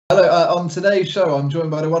Hello, on today's show, I'm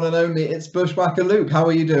joined by the one and only, it's Bushwacker Luke. How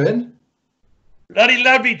are you doing? Bloody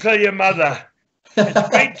lovely, tell your mother. It's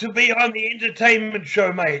great to be on the entertainment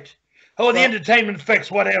show, mate. Oh, the entertainment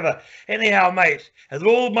fix, whatever. Anyhow, mate, and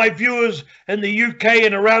all my viewers in the UK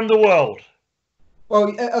and around the world.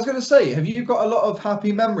 Well, I was going to say, have you got a lot of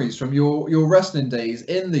happy memories from your wrestling days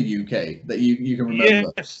in the UK that you can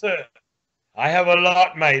remember? Yes, sir. I have a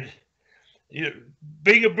lot, mate.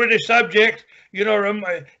 Being a British subject, you know,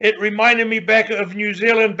 it reminded me back of New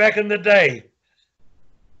Zealand back in the day.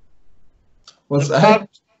 What's that?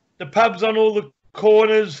 The pubs on all the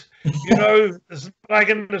corners, you know, like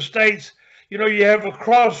in the States, you know, you have a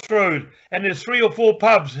crossroad and there's 3 or 4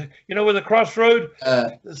 pubs. You know, with a crossroad,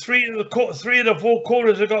 three of the 4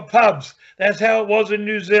 corners have got pubs. That's how it was in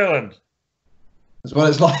New Zealand. That's what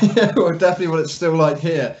it's like. Well, definitely what it's still like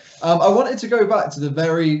here. I wanted to go back to the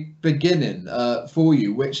very beginning for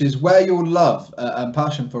you, which is where your love and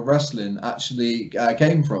passion for wrestling actually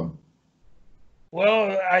came from.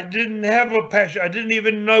 Well, I didn't have a passion. I didn't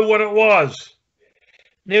even know what it was.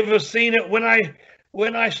 Never seen it. When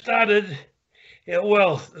I started,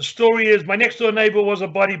 well, the story is my next door neighbor was a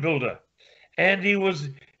bodybuilder, and he was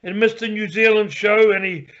in Mr. New Zealand show, and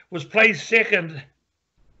he was placed second.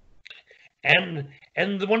 And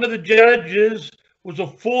one of the judges was a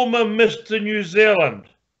former Mr. New Zealand.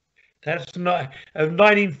 That's not of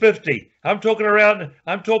 1950. I'm talking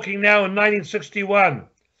now in 1961.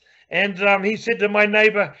 And he said to my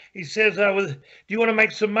neighbor, he says, do you want to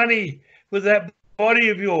make some money with that body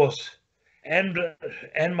of yours? And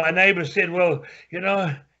my neighbor said, well, you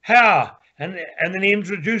know, how? And then he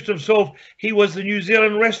introduced himself. He was the New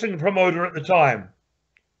Zealand wrestling promoter at the time.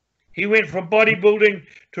 He went from bodybuilding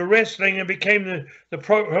to wrestling and became the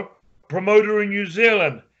promoter in New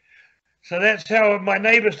Zealand. So that's how my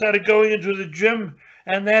neighbor started going into the gym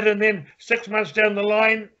and then 6 months down the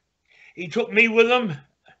line, he took me with him.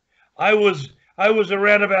 I was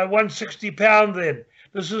around about 160 pounds then.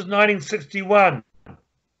 This is 1961.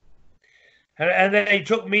 And then he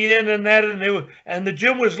took me in and the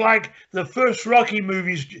gym was like the first Rocky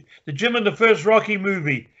movies, the gym in the first Rocky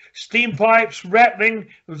movie. Steam pipes, rattling.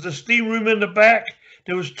 There was a steam room in the back.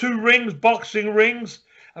 There was 2 rings, boxing rings,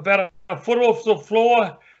 about a foot off the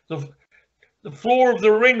floor. The floor of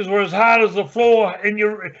the rings were as hard as the floor in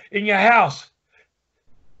your house.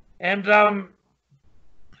 And there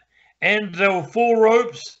were 4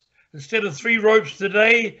 ropes instead of 3 ropes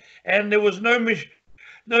today. And there was no machines.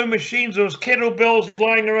 There was kettlebells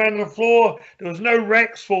lying around the floor. There was no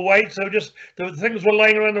racks for weights. So just the things were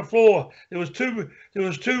laying around the floor. There was two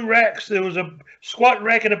racks. There was a squat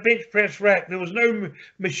rack and a bench press rack. There was no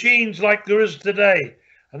machines like there is today.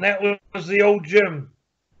 And that was the old gym.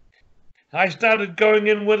 I started going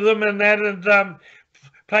in with them and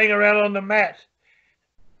playing around on the mat.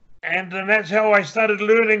 And that's how I started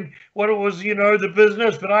learning what it was, you know, the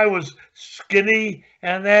business. But I was skinny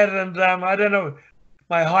and I don't know.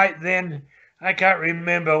 My height then, I can't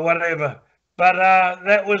remember, whatever. But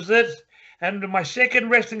that was it. And my second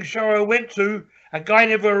wrestling show I went to, a guy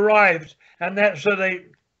never arrived, and this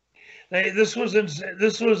was in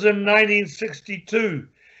 1962.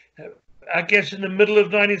 I guess in the middle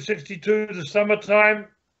of 1962, the summertime.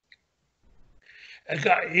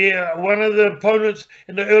 One of the opponents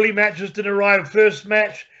in the early matches didn't arrive first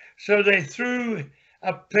match, so they threw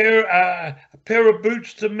a pair of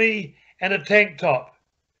boots to me and a tank top.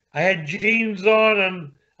 I had jeans on,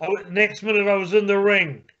 and next minute I was in the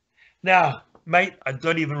ring. Now, mate, I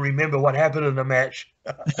don't even remember what happened in the match.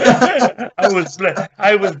 I was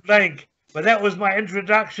blank. But that was my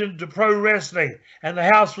introduction to pro wrestling, and the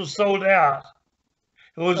house was sold out.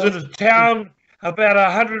 It was in a town about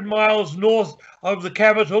 100 miles north of the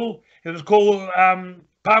capital. It was called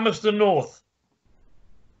Palmerston North.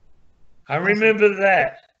 I remember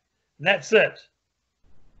that. And that's it.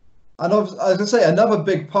 And I was going to say, another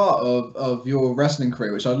big part of your wrestling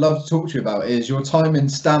career, which I'd love to talk to you about, is your time in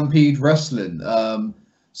Stampede Wrestling.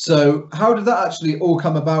 So how did that actually all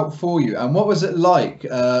come about for you? And what was it like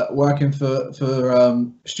working for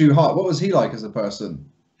Stu Hart? What was he like as a person?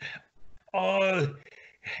 Well,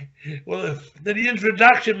 the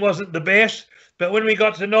introduction wasn't the best, but when we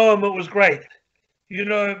got to know him, it was great. You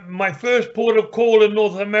know, my first port of call in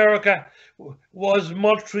North America was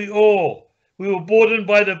Montreal. We were brought in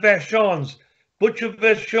by the Vachons, Butcher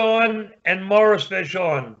Vachon and Morris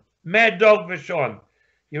Vachon, Mad Dog Vachon.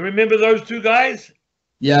 You remember those 2 guys?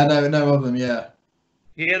 Yeah, no of them, yeah.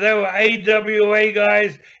 Yeah, they were AWA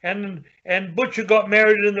guys, and Butcher got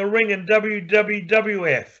married in the ring in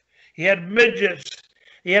WWF. He had midgets.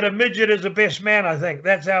 He had a midget as a best man, I think.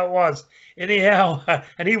 That's how it was. Anyhow,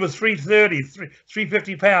 and he was 330,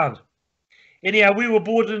 350 pounds. Anyhow, we were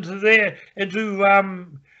brought into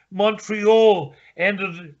Montreal,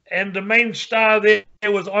 and the main star there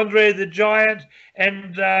was Andre the Giant,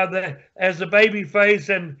 and as the baby face,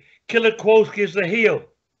 and Killer Kowalski as the heel.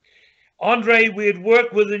 Andre, we had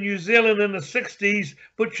worked with in New Zealand in the 60s.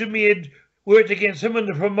 Butch and me had worked against him in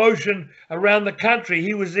the promotion around the country.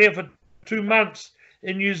 He was there for 2 months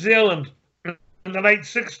in New Zealand in the late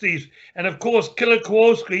 60s. And of course, Killer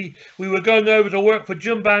Kowalski, we were going over to work for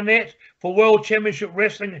Jim Barnett for World Championship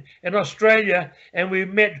Wrestling in Australia. And we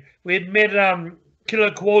had met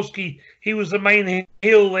Killer Kowalski. He was the main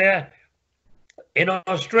heel there in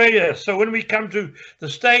Australia. So when we come to the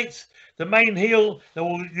States, the main heel, the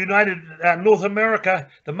United North America,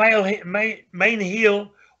 the main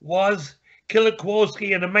heel was Killer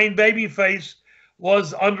Kowalski, and the main babyface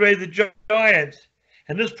was Andre the Giant.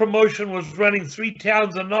 And this promotion was running 3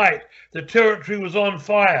 towns a night. The territory was on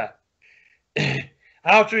fire.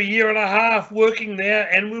 After a year and a half working there,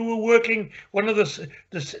 and we were working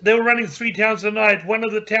they were running 3 towns a night. One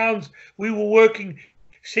of the towns we were working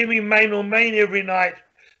semi-main or main every night.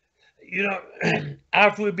 You know,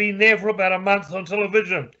 after we'd been there for about a month on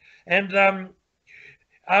television. And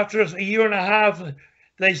after a year and a half,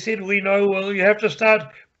 they said, well, you have to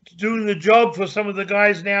start doing the job for some of the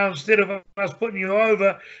guys now instead of us putting you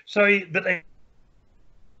over. But they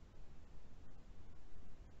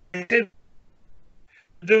said,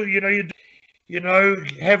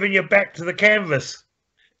 having your back to the canvas,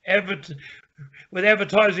 with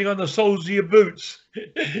advertising on the soles of your boots.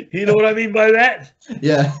 You know what I mean by that?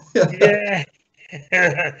 Yeah. Yeah.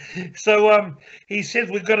 So he said,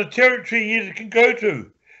 we've got a territory you can go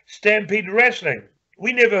to, Stampede Wrestling.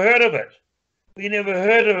 We never heard of it.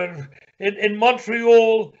 In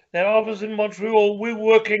Montreal, that office in Montreal, we were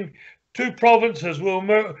working 2 provinces. We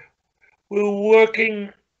were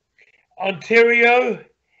working Ontario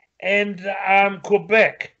and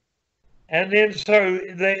Quebec. And then so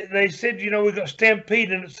they said, we've got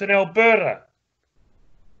Stampede and it's in Alberta.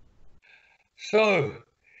 So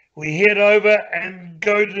we head over and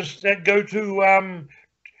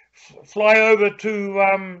fly over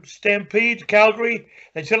to Stampede, Calgary.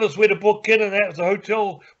 They tell us where to book in, and that's the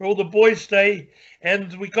hotel where all the boys stay.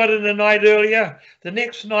 And we got in a night earlier. The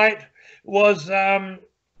next night was the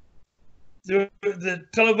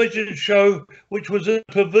television show, which was in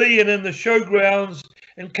the pavilion in the showgrounds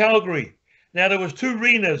in Calgary. Now there was 2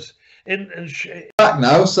 arenas back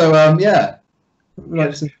now, so yeah.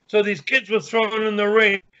 Right. So these kids were thrown in the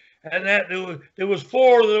ring, and there was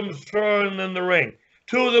 4 of them thrown in the ring.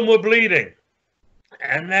 2 of them were bleeding,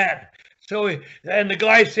 and the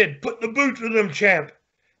guy said, "Put the boot to them, champs."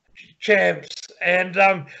 And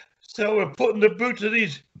so we're putting the boot to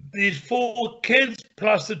these 4 kids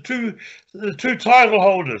plus the two title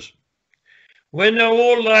holders. When they're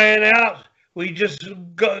all laying out, we just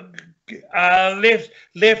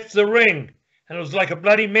left the ring, and it was like a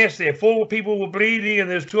bloody mess there. 4 people were bleeding, and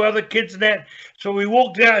there's 2 other kids in that. So we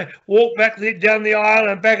walked back down the aisle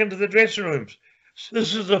and back into the dressing rooms.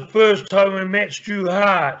 This is the first time we met Stu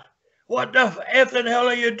Hart. What the effing hell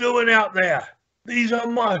are you doing out there? Those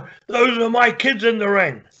are my kids in the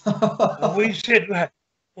ring. And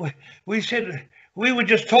we were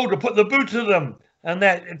just told to put the boot to them, and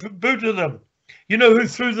that boot to them. You know who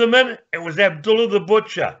threw them in? It was Abdullah the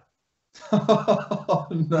Butcher. Oh,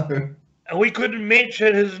 no. And we couldn't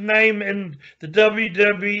mention his name in the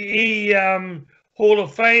WWE Hall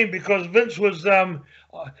of Fame because Vince was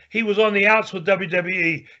he was on the outs with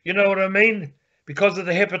WWE. You know what I mean? Because of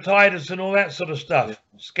the hepatitis and all that sort of stuff. Yeah.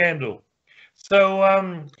 Scandal. So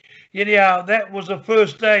anyhow, that was the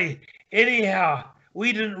first day. Anyhow,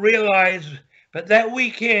 we didn't realize, but that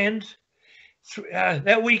weekend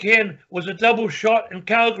was a double shot in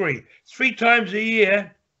Calgary. 3 times a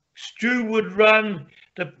year, Stu would run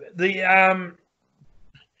the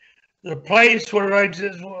place where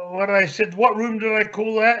I said, what room did I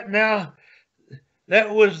call that? Now, that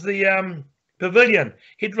was the pavilion.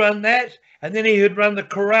 He'd run that, and then he would run the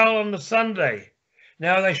corral on the Sunday.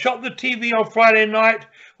 Now, they shot the TV on Friday night,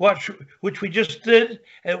 which we just did.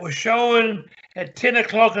 It was showing at 10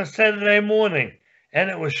 o'clock on Saturday morning. And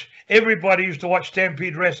everybody used to watch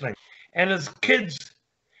Stampede Wrestling. And his kids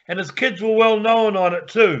were well known on it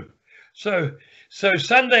too. So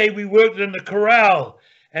Sunday we worked in the corral.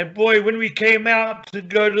 And boy, when we came out to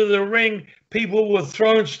go to the ring, people were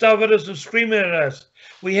throwing stuff at us and screaming at us.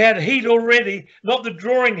 We had heat already, not the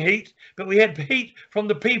drawing heat, but we had heat from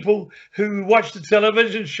the people who watched the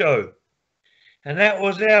television show. and that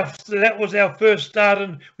was our first start,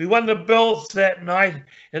 and we won the belts that night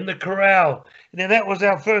in the corral, and then that was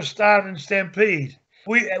our first start in Stampede.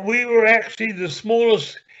 We were actually the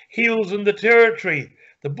smallest heels in the territory.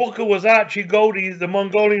 The booker was Archie Goldie, the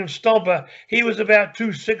Mongolian stomper. He was about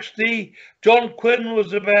 260. John Quinn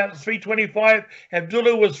was about 325.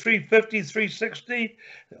 Abdullah was 350, 360.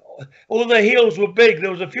 All the heels were big.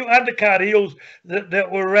 There was a few undercard heels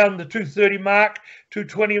that were around the 230 mark,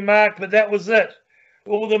 220 mark, but that was it.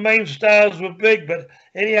 All the main stars were big, but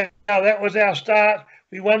anyhow, that was our start.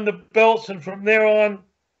 We won the belts, and from there on,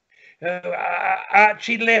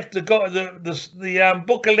 Archie left, the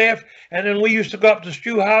booker left, and then we used to go up to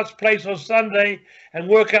Stu Hart's place on Sunday and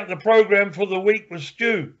work out the program for the week with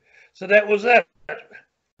Stu. So that was it.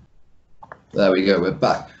 There we go, we're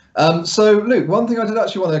back. So Luke, one thing I did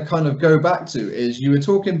actually want to kind of go back to is you were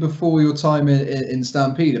talking before your time in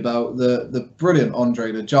Stampede about the brilliant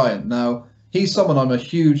Andre the Giant. Now, he's someone I'm a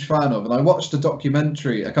huge fan of, and I watched a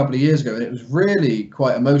documentary a couple of years ago, and it was really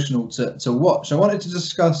quite emotional to watch. I wanted to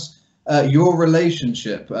discuss your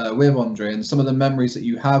relationship with Andre and some of the memories that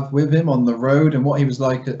you have with him on the road and what he was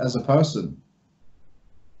like as a person.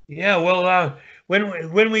 Yeah, well,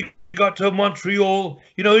 when we got to Montreal,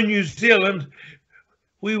 in New Zealand,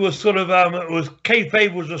 we were sort of, it was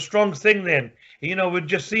kayfabe was a strong thing then. We'd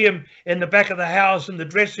just see him in the back of the house, in the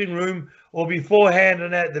dressing room, or beforehand,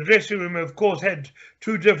 and the dressing room, of course, had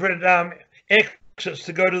two different exits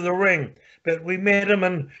to go to the ring. But we met him,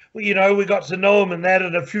 and we got to know him, and that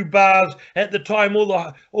at a few bars. At the time,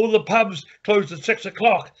 all the pubs closed at 6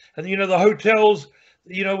 o'clock, and the hotels.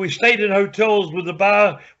 We stayed in hotels with the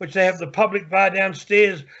bar, which they have the public bar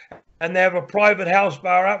downstairs, and they have a private house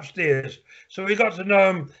bar upstairs. So we got to know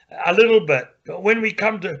him a little bit. But when we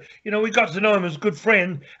come to, we got to know him as a good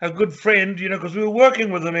friend, because we were working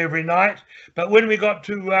with him every night. But when we got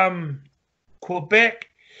to Quebec,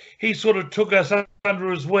 he sort of took us under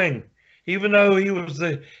his wing. Even though he was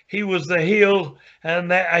the heel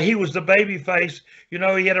and he was the baby face, he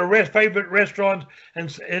had a favorite restaurant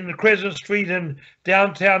in the Crescent Street in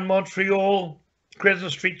downtown Montreal.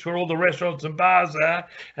 Crescent Street's where all the restaurants and bars are,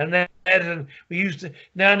 and we used to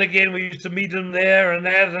now and again we used to meet him there, and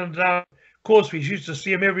of course we used to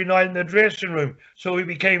see him every night in the dressing room. So we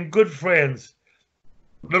became good friends.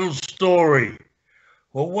 Little story.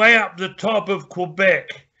 Well, way up the top of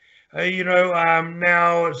Quebec,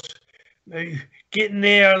 now it's. Getting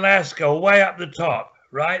near Alaska, way up the top,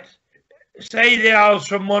 right? It's 8 hours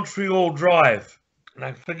from Montreal Drive, and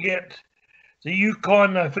I forget the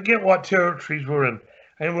Yukon. I forget what territories we're in,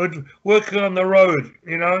 and we're working on the road,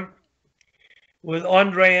 with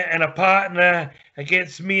Andre and a partner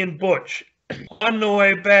against me and Butch. On the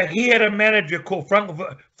way back, he had a manager called Frank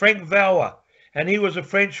Vauer, and he was a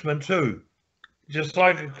Frenchman too. Just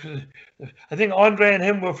like I think Andre and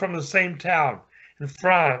him were from the same town in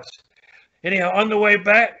France. Anyhow, on the way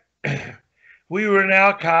back, we were in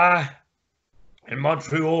our car in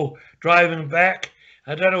Montreal driving back.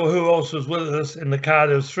 I don't know who else was with us in the car.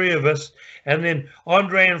 There was 3 of us. And then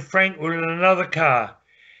Andre and Frank were in another car.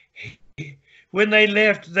 When they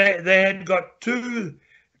left, they had got two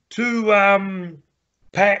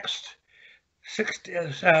packs,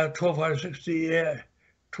 12.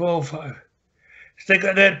 They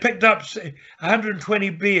had picked up 120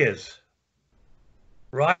 beers.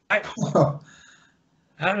 Right? There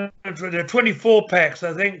are 24 packs,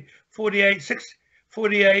 I think, 48, 60,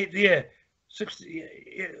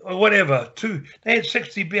 or whatever. They had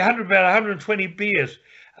 60 beer, about 120 beers.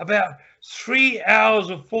 About 3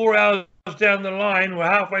 hours or 4 hours down the line, we're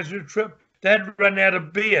halfway through the trip, they'd run out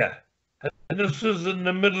of beer. And this was in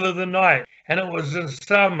the middle of the night, and it was in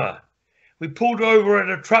summer. We pulled over at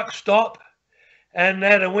a truck stop, and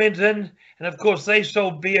I went in, and of course they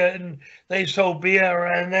sold beer and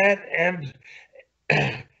that. And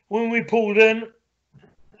when we pulled in,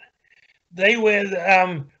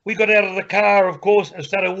 we got out of the car, of course, and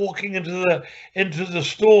started walking into the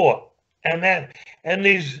store. And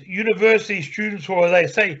these university students, or they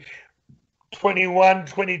say 21,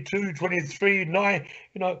 22, 23, 9,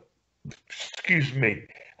 excuse me,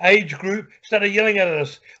 age group, started yelling at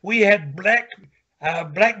us. We had black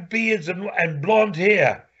beards and blonde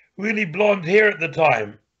hair, really blonde hair at the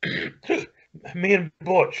time. Me and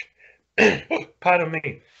Butch, pardon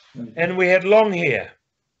me. And we had long hair,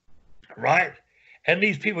 right? And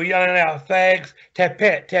these people yelling out fags,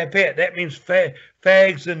 tapet, tapet. That means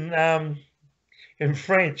fags in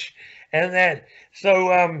French. And that.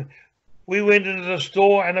 So we went into the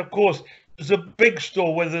store, and of course, a big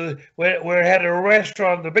store where it had a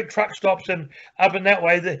restaurant, the big truck stops, and up in that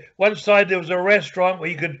way. One side there was a restaurant where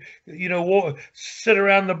you could, sit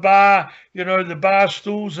around the bar, the bar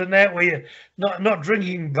stools and that, where you not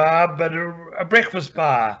drinking bar, but a breakfast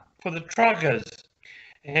bar for the truckers,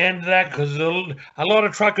 and that because a lot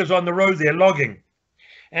of truckers on the road there logging,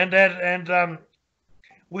 and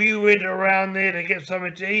we went around there to get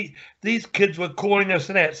something to eat. These kids were calling us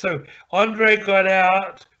and that. So Andre got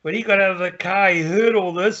out. When he got out of the car, he heard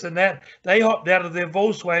all this and that. They hopped out of their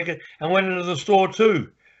Volkswagen and went into the store too.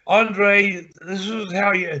 Andre, this is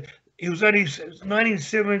how he was only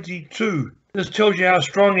 1972. This tells you how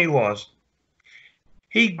strong he was.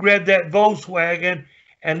 He grabbed that Volkswagen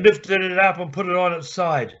and lifted it up and put it on its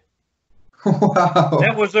side. Wow.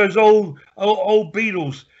 That was those old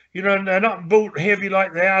Beetles. They're not built heavy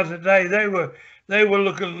like they are today. They were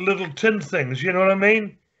looking little tin things. You know what I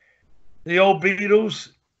mean? The old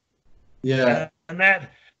Beetles. Yeah. And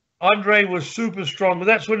that Andre was super strong, but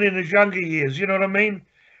that's when in his younger years. You know what I mean?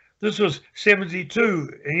 This was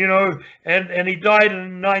 72, and he died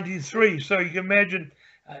in 93. So you can imagine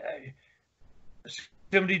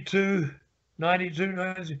 72, 92,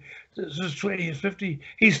 90. This is 20, 50.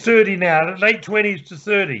 He's 30 now, late 20s to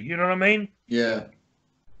 30. You know what I mean? Yeah.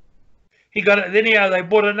 He got it. Anyhow, they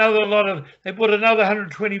bought another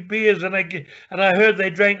 120 beers, and I heard they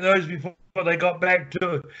drank those before they got back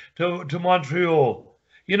to Montreal.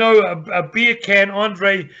 A beer can,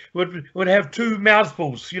 Andre would have 2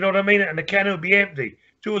 mouthfuls. You know what I mean? And the can would be empty,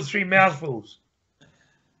 2 or 3 mouthfuls.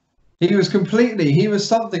 He was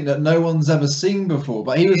something that no one's ever seen before.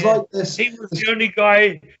 But he was like this. He was the only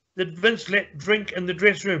guy that Vince let drink in the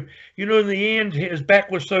dressing room. In the end, his back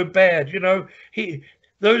was so bad.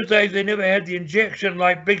 Those days, they never had the injection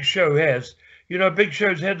like Big Show has. Big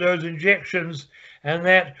Show's had those injections and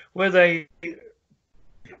that where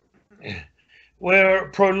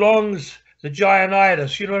it prolongs the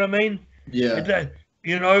giantitis. You know what I mean? Yeah.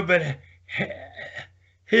 But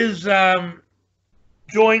his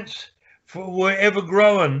joints were ever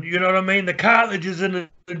growing. You know what I mean? The cartilages in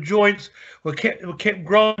the joints were kept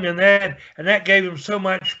growing, and that gave him so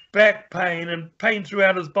much back pain and pain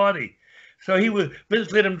throughout his body. So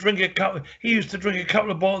Vince let him drink he used to drink a couple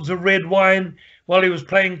of bottles of red wine while he was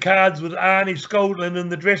playing cards with Arnie Scoldland in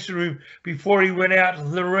the dressing room before he went out to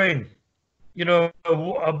the ring. A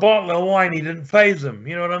bottle of wine, he didn't faze him.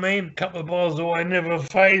 You know what I mean? A couple of bottles of wine never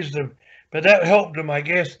fazed him. But that helped him, I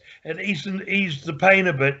guess. It eased the pain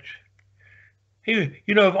a bit.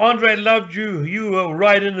 If Andre loved you, you were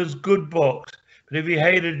right in his good books. But if he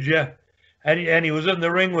hated you and he was in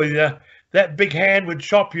the ring with you, that big hand would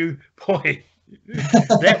chop you, boy.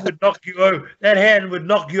 That would knock you over. That hand would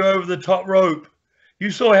knock you over the top rope.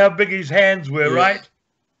 You saw how big his hands were, right?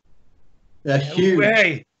 They're huge.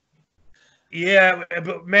 Hey, yeah,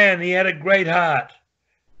 but man, he had a great heart.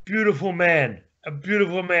 Beautiful man, a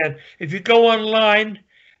beautiful man. If you go online,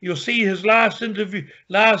 you'll see his last interview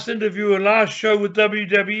and last show with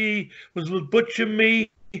WWE was with Butch and me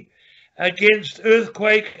against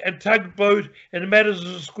Earthquake and Tugboat in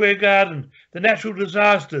Madison Square Garden, the natural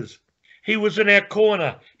disasters. He was in our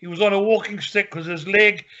corner. He was on a walking stick because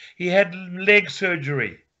he had leg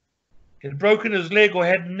surgery. He had broken his leg or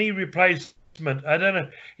had knee replacement. I don't know.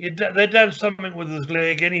 They'd done something with his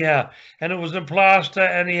leg anyhow, and it was in plaster,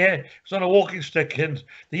 and he was on a walking stick. And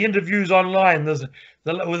the interviews online, with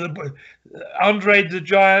Andre the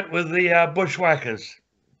Giant with the Bushwackers.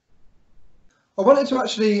 I wanted to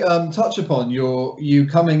actually touch upon you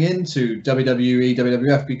coming into WWE,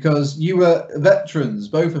 WWF, because you were veterans,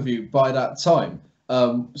 both of you, by that time.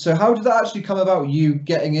 So how did that actually come about, you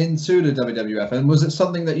getting into the WWF? And was it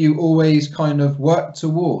something that you always kind of worked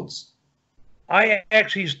towards? I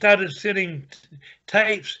actually started sending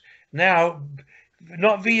tapes now,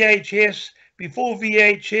 not VHS. Before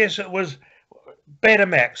VHS, it was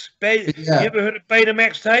Betamax. You ever heard of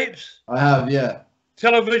Betamax tapes? I have, yeah.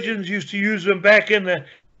 Televisions used to use them back in the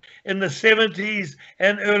 70s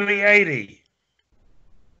and early 80s.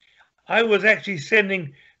 I was actually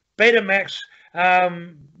sending Betamax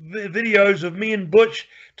videos of me and Butch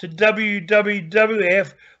to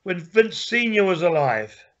WWF when Vince Sr. was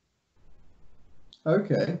alive.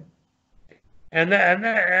 Okay. And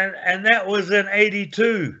that was in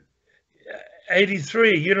 82,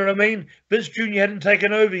 83. You know what I mean? Vince Jr. hadn't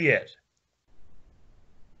taken over yet.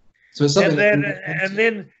 So it's something. And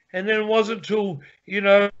then it wasn't until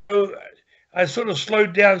I sort of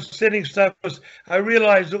slowed down sending stuff because I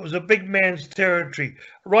realized it was a big man's territory.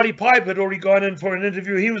 Roddy Piper had already gone in for an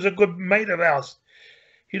interview. He was a good mate of ours.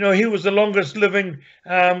 You know, he was the longest living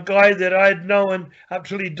guy that I'd known up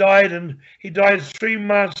till he died, and he died 3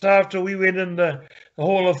 months after we went in the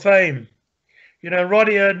Hall of Fame. You know,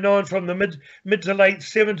 Roddy I had known from the mid to late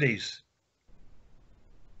 70s,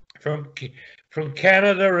 from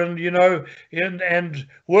Canada, and you know, and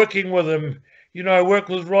working with him. You know, I worked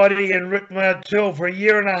with Roddy and Rick Martel for 1.5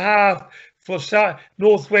 years for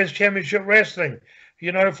Northwest Championship Wrestling.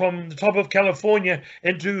 You know, from the top of California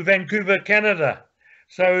into Vancouver, Canada.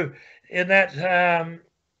 So in that,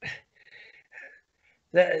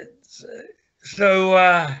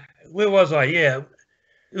 where was I? Yeah,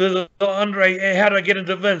 it was Andre. How did I get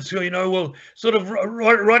into Vince? You know, well, sort of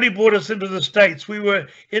Roddy brought us into the States. We were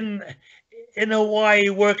in Hawaii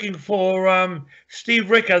working for Steve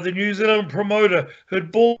Ricker, the New Zealand promoter who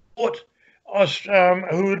had bought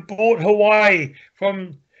Hawaii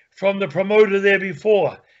from the promoter there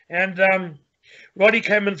before, and Roddy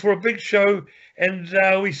came in for a big show, and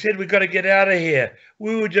we said, we've got to get out of here.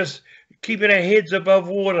 We were just keeping our heads above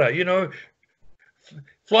water, you know,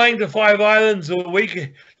 flying to 5 islands a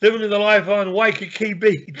week, living the life on Waikiki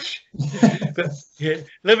Beach. But, yeah,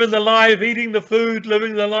 living the life, eating the food,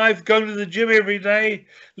 living the life, going to the gym every day,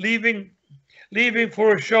 leaving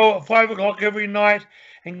for a show at 5 o'clock every night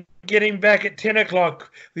and getting back at 10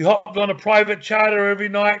 o'clock. We hopped on a private charter every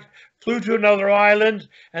night, flew to another island,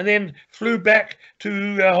 and then flew back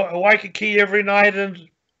to Waikiki every night, and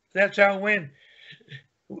that's how it went.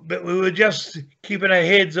 But we were just keeping our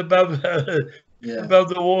heads above above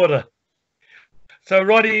the water. So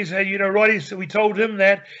Roddy said, you know, we told him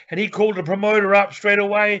that, and he called the promoter up straight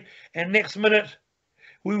away, and next minute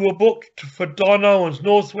we were booked for Don Owens,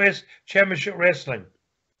 Northwest Championship Wrestling.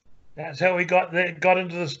 That's how we got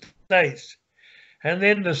into the States. And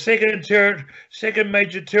then the second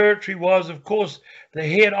major territory was, of course, the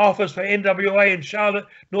head office for NWA in Charlotte,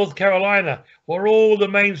 North Carolina, where all the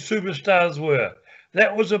main superstars were.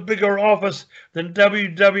 That was a bigger office than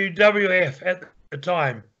WWF at the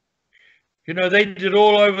time. You know, they did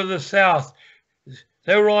all over the South.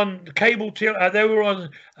 They were on cable, they were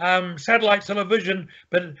on satellite television,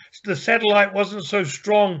 but the satellite wasn't so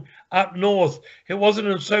strong up north. It wasn't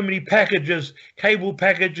in so many packages, cable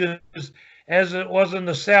packages, as it was in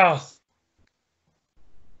the South.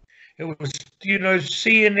 It was, you know,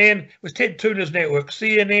 CNN, it was Ted Turner's network,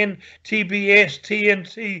 CNN, TBS,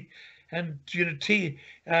 TNT, and, you know,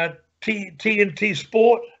 TNT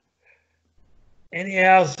Sport.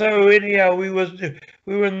 Anyhow, we were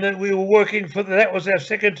working for that was our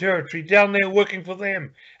second territory down there, working for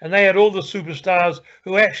them, and they had all the superstars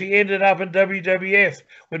who actually ended up in WWF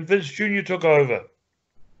when Vince Jr. took over.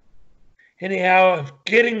 Anyhow,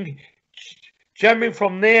 jumping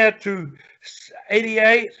from there to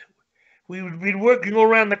 88, we've been working all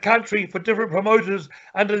around the country for different promoters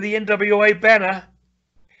under the NWA banner.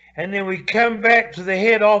 And then we come back to the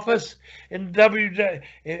head office in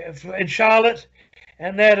Charlotte,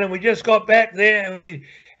 and we just got back there,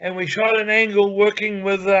 and we shot an angle working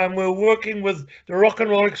with the Rock and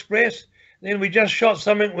Roll Express. Then we just shot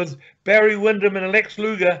something with Barry Windham and Lex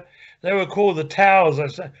Luger. They were called the Towers or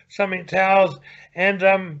something Towers, and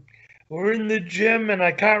we're in the gym, and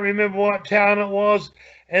I can't remember what town it was.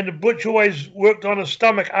 And Butch always worked on his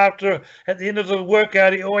stomach at the end of the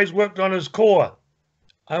workout. He always worked on his core.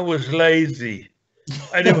 I was lazy.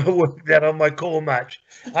 I never worked out on my core much.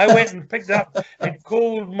 I went and picked up and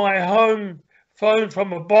called my home phone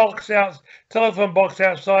from a telephone box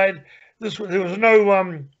outside. There was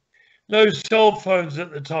no cell phones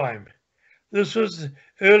at the time. This was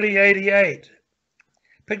early '88.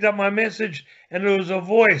 Picked up my message, and there was a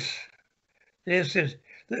voice. There says,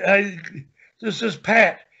 "Hey, this is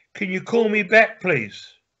Pat. Can you call me back,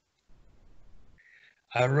 please?"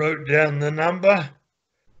 I wrote down the number.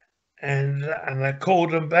 And I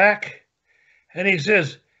called him back, and he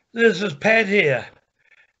says, "This is Pat here.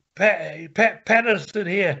 Pat Patterson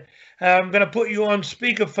here. I'm going to put you on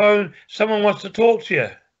speakerphone. Someone wants to talk to you."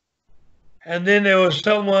 And then there was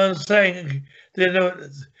someone saying, the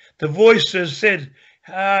voices said,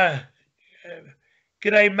 "G'day,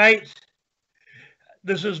 mate.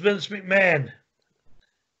 This is Vince McMahon."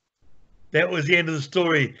 That was the end of the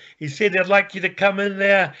story. He said, "I'd like you to come in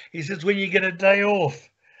there." He says, "when you get a day off."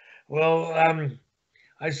 Well,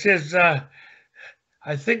 I says, I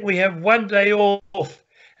think we have 1 day off,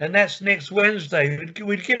 and that's next Wednesday.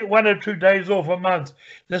 We'd get 1 or 2 days off a month.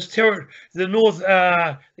 The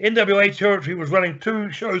NWA territory was running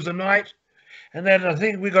 2 shows a night, and then I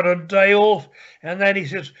think we got a day off. And then he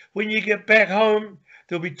says, "When you get back home,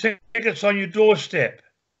 there'll be tickets on your doorstep."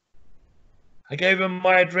 I gave him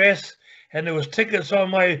my address, and there was tickets on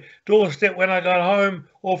my doorstep when I got home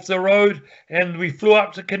off the road, and we flew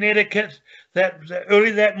up to Connecticut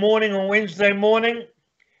early that morning on Wednesday morning.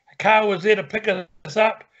 A car was there to pick us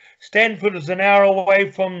up. Stanford is an hour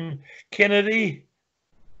away from Kennedy,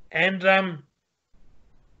 and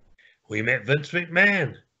we met Vince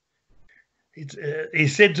McMahon. He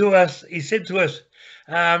said to us,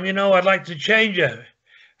 you know, I'd like to change you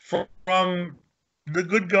from the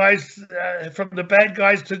good guys, from the bad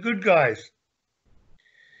guys to good guys.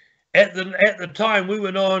 At the time, we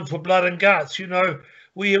were known for blood and guts. You know,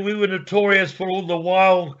 we were notorious for all the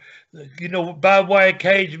wild, you know, barbed wire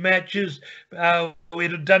cage matches.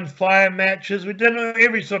 We'd done fire matches. We'd done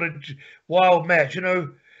every sort of wild match. You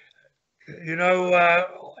know,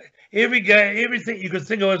 everything you could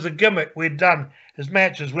think of as a gimmick we'd done as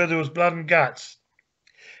matches where there was blood and guts.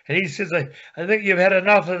 And he says, I think you've had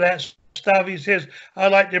enough of that stuff. He says,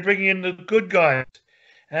 I'd like to bring in the good guys.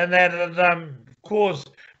 And that, of course,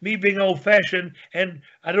 me being old-fashioned, and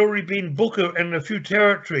I'd already been booker in a few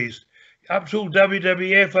territories. Up till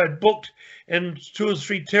WWF, I'd booked in 2 or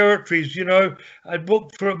 3 territories, you know. I'd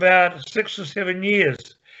booked for about 6 or 7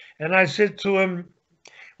 years. And I said to him,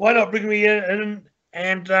 why not bring me in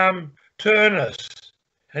and turn us?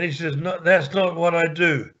 And he says, no, that's not what I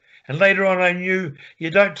do. And later on, I knew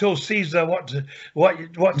you don't tell Caesar what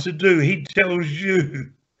to do. He tells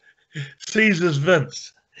you. Caesar's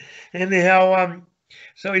Vince. Anyhow,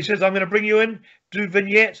 so he says, I'm going to bring you in, do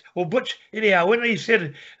vignettes. Well, Butch, anyhow, when he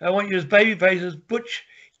said, I want you as baby faces, Butch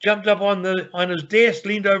jumped up on his desk,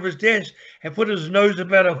 leaned over his desk, and put his nose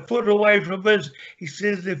about a foot away from Vince. He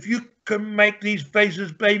says, if you can make these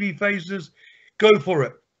faces baby faces, go for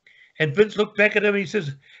it. And Vince looked back at him and he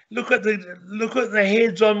says, look at the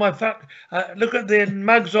heads on my look at the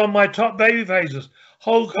mugs on my top baby faces.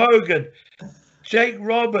 Hulk Hogan, Jake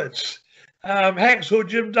Roberts, Hacksaw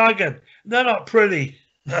Jim Duggan. They're not pretty.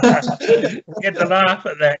 You had to laugh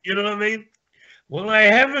at that, you know what I mean? Well, they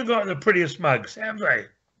haven't got the prettiest mugs, have they?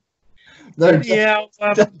 No, anyhow,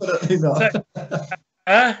 definitely not.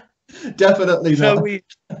 Definitely not.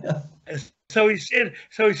 So he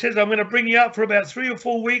says, I'm going to bring you up for about 3 or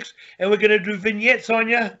 4 weeks, and we're going to do vignettes on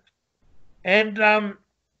you, and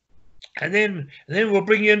then we'll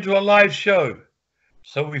bring you into a live show.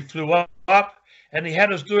 So we flew up, and he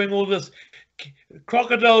had us doing all this.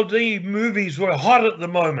 Crocodile D movies were hot at the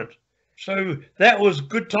moment, so that was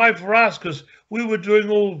good time for us because we were doing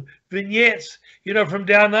all vignettes, you know, from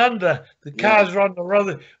down under. The cars are on the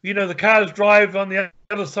road, you know, the cars drive on the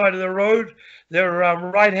other side of the road. They're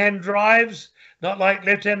right-hand drives, not like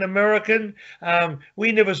left-hand American.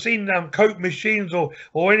 We never seen Coke machines or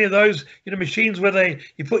any of those, you know, machines where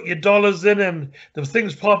you put your dollars in and the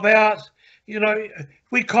things pop out. You know,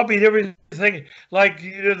 we copied everything like,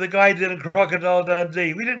 you know, the guy did in Crocodile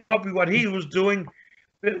Dundee. We didn't copy what he was doing,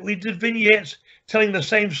 but we did vignettes telling the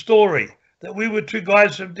same story, that we were 2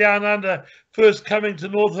 guys from down under first coming to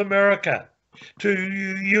North America, to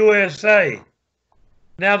USA.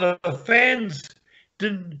 Now, the fans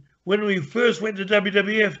didn't, when we first went to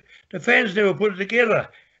WWF, the fans never put it together.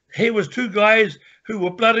 Here was 2 guys who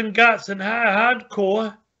were blood and guts and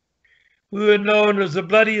hardcore. We were known as the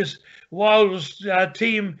bloodiest, wildest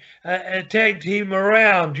team, tag team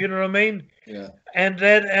around, you know what I mean? Yeah. And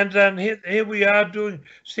here we are doing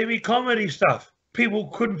semi-comedy stuff. People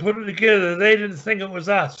couldn't put it together. They didn't think it was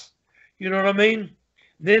us. You know what I mean?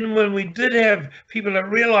 Then when we did have people that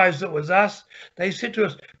realized it was us, they said to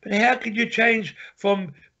us, but how could you change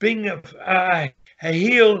from being a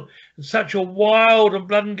heel and such a wild and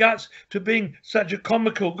blood and guts to being such a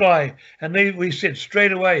comical guy? And we said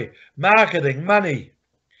straight away, marketing, money.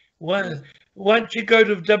 Once you go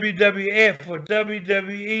to WWF or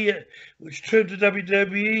WWE, which turned to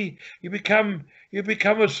WWE,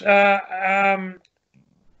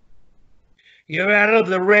 you're out of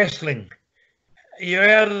the wrestling. You're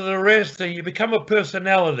out of the wrestling. You become a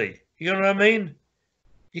personality. You know what I mean?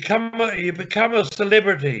 You become a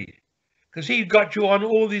celebrity. Because he got you on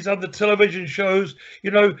all these other television shows,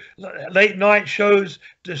 you know, late night shows,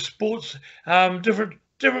 the sports,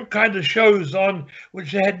 different kind of shows on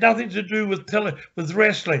which had nothing to do with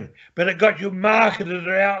wrestling, but it got you marketed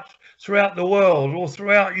out throughout the world or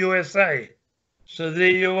throughout USA. So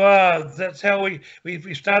there you are. That's how we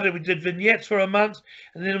started. We did vignettes for a month,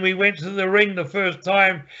 and then we went to the ring the first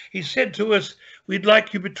time. He said to us, we'd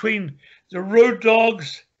like you between the road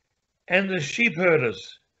dogs and the sheep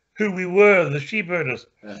herders, who we were, the sheep herders.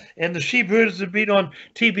 Yeah. And the sheep herders had been on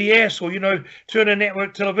TBS or, you know, Turner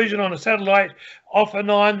Network Television on a satellite off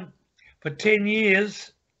and on for 10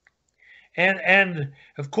 years. And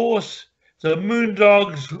of course, The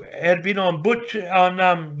Moondogs had been on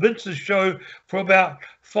Vince's show for about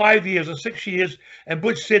 5 years or 6 years, and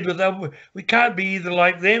Butch said with them, we can't be either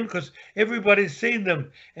like them because everybody's seen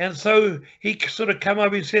them. And so he sort of come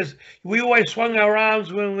up and says, we always swung our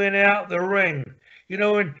arms when we went out the ring. You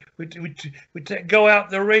know, and we'd go out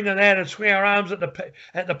the ring and that and swing our arms at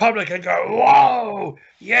the public and go, whoa,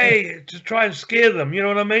 yay, to try and scare them. You know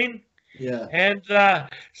what I mean? Yeah. And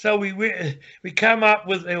so we come up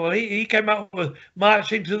with, well, he came up with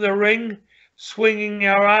marching to the ring, swinging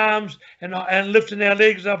our arms and lifting our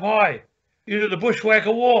legs up high. You know, the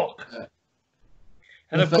Bushwacker walk. Yeah.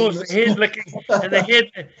 And of course, the head licking, and the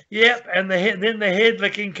head, yep, and then the head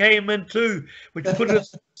licking came in too, which put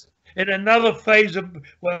us in another phase of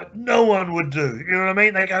what no one would do. You know what I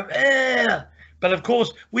mean? They go, eh. But of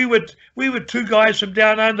course, we were two guys from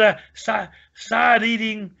down under,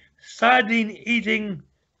 sardine eating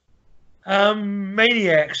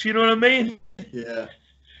maniacs. You know what I mean? Yeah.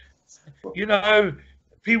 You know,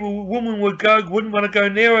 women wouldn't want to go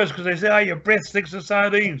near us because they say, "Oh, your breath stinks of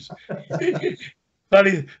sardines."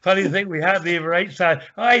 funny thing, we hardly ever ate sardines.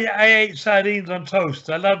 I ate sardines on toast.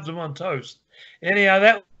 I loved them on toast. Anyhow,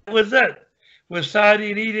 that was it. With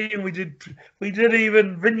sardine eating, we did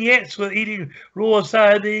even vignettes with eating raw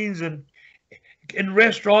sardines and in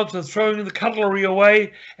restaurants and throwing the cutlery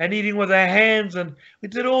away and eating with our hands, and we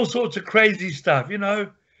did all sorts of crazy stuff. You know,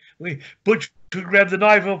 Butch would grab the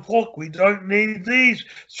knife and fork. We don't need these.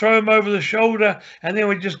 Throw them over the shoulder, and then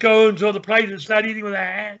we just go into the plate and start eating with our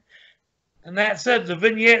hand. And that's it. The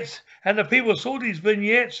vignettes, and the people saw these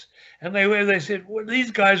vignettes, and they said, well, these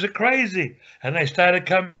guys are crazy, and they started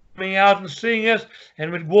coming out and seeing us,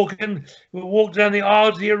 and we'd walk down the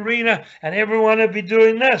aisle to the arena, and everyone would be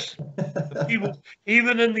doing this. The people,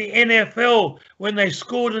 even in the NFL, when they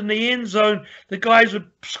scored in the end zone, the guys would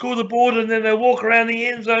score the board, and then they walk around the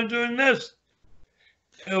end zone doing this.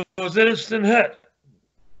 It was an instant hit.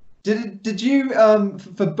 Did you,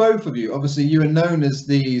 for both of you, obviously you were known as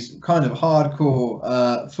these kind of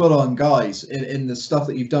hardcore, full-on guys in the stuff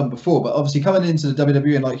that you've done before, but obviously coming into the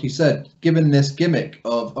WWE and, like you said, given this gimmick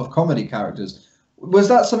of comedy characters, was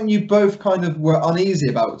that something you both kind of were uneasy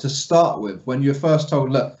about to start with when you were first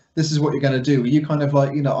told, look, this is what you're going to do? Were you kind of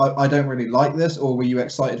like, you know, I don't really like this, or were you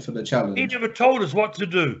excited for the challenge? He never told us what to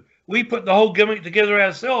do. We put the whole gimmick together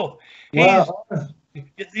ourselves. Wow.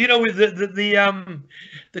 You know, with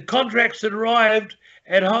the contracts had arrived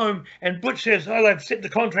at home, and Butch says, "Oh, they've sent the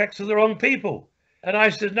contracts to the wrong people." And I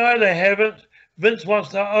said, "No, they haven't. Vince wants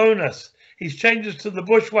to own us. He's changed us to the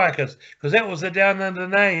Bushwackers because that was the down under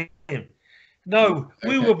name." No,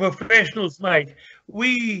 we were professionals, mate.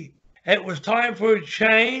 It was time for a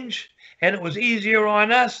change, and it was easier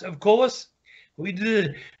on us, of course.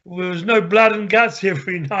 There was no blood and guts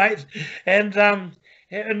every night,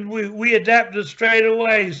 and we adapted straight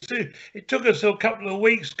away. So it took us a couple of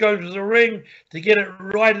weeks going to the ring to get it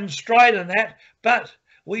right and straight and that, but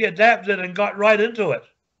we adapted and got right into it.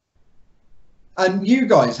 And you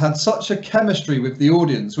guys had such a chemistry with the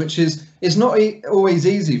audience, which is not always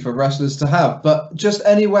easy for wrestlers to have, but just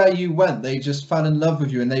anywhere you went, they just fell in love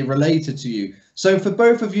with you and they related to you. So for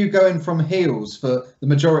both of you going from heels for the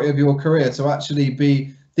majority of your career to actually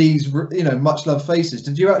be these, you know, much loved faces,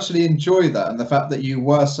 did you actually enjoy that and the fact that you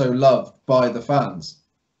were so loved by the fans?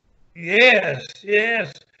 Yes.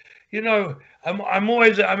 You know, I'm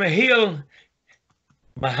a heel.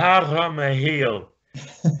 My heart, I'm a heel.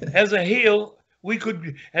 As a heel, we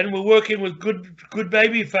could, and we're working with good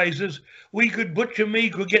baby faces. Butch and me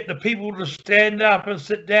could get the people to stand up and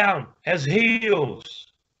sit down as heels.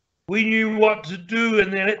 We knew what to do,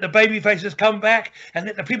 and then let the baby faces come back, and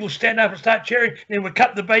let the people stand up and start cheering. And then we'd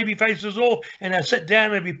cut the baby faces off, and they'd sit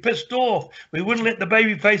down and be pissed off. We wouldn't let the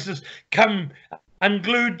baby faces come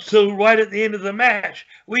unglued till right at the end of the match.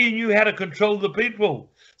 We knew how to control the people.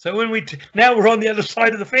 So when now we're on the other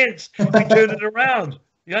side of the fence, we turn it around.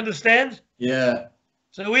 You understand? Yeah.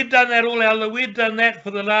 So we've done that we've done that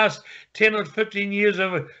for the last 10 or 15 years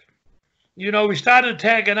of it. You know, we started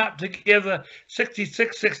tagging up together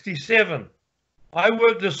 66, 67. I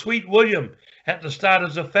worked as Sweet William at the start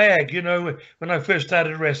as a fag, you know, when I first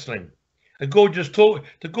started wrestling. The gorgeous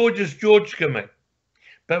George gimmick.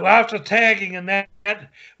 But after tagging and that,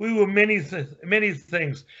 we were many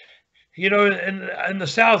things. You know, in the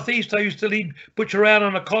Southeast, I used to lead Butch around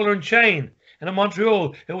on a collar and chain. And in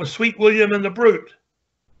Montreal, it was Sweet William and the Brute.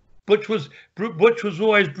 Butch was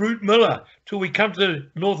always Brute Miller till we come to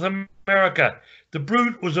North America. The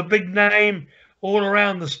Brute was a big name all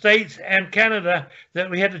around the States and Canada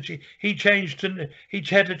that he had to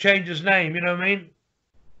change his name. You know what I mean?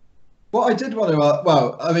 What I did want to,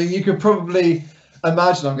 well, I mean, you could probably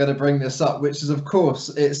imagine I'm going to bring this up, which is, of course,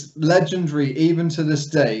 it's legendary even to this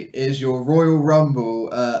day, is your Royal Rumble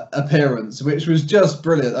appearance, which was just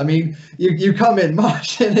brilliant. I mean, you come in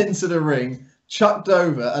marching into the ring, chucked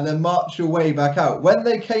over, and then march your way back out. When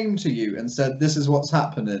they came to you and said, this is what's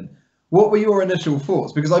happening, what were your initial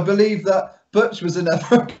thoughts? Because I believe that Butch was in there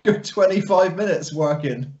for a good 25 minutes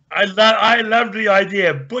working. I love the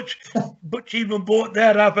idea. Butch even brought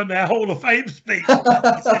that up in our Hall of Fame speech.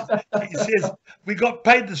 He says, we got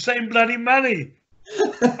paid the same bloody money.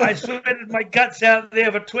 I sweated my guts out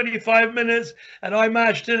there for 25 minutes and I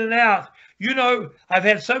marched in and out. You know, I've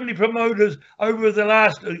had so many promoters over the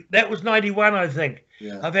last, that was 91, I think.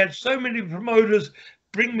 Yeah. I've had so many promoters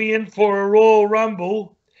bring me in for a Royal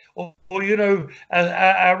Rumble or you know,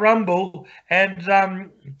 a Rumble and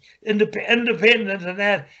independent and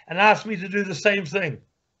that, and asked me to do the same thing.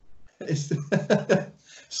 It's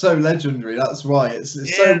so legendary. That's why it's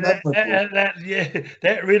so memorable.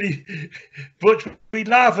 That really, Butch, we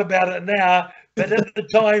laugh about it now, but at the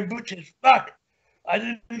time, Butch is fuck. I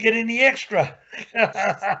didn't get any extra.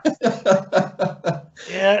 Yeah,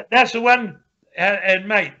 that's the one. And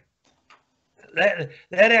mate, that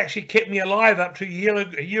actually kept me alive up to a year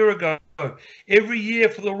ago. Every year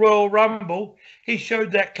for the Royal Rumble, he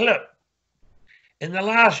showed that clip. In the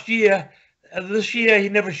last year, this year he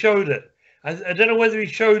never showed it. I don't know whether he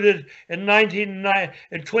showed it in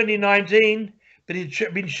 2019, but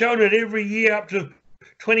he'd been shown it every year up to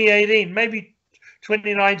 2018. Maybe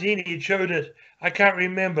 2019 he showed it. I can't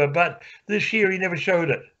remember, but this year he never showed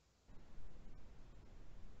it.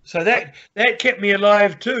 So that kept me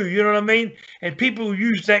alive too, you know what I mean? And people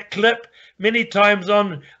use that clip many times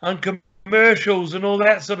on commercials and all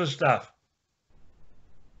that sort of stuff.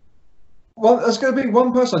 Well, there's going to be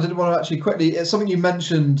one person I did want to actually quickly, it's something you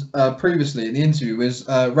mentioned previously in the interview, is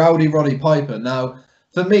Roddy Piper. Now,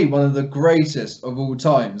 for me, one of the greatest of all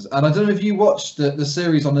times. And I don't know if you watched the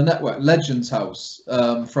series on the network, Legends House,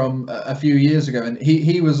 from a few years ago, and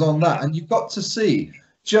he was on that. And you got to see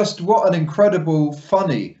just what an incredible,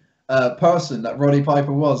 funny person that Roddy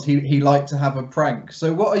Piper was. He liked to have a prank.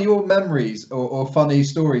 So what are your memories or funny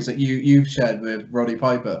stories that you've shared with Roddy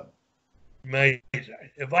Piper? Mate,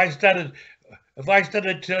 if I started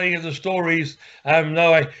telling you the stories,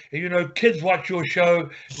 no, you know, kids watch your show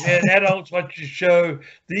and adults watch your show.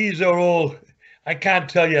 These are all, I can't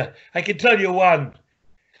tell you. I can tell you one.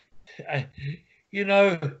 You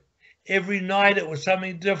know, every night it was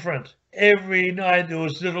something different. Every night there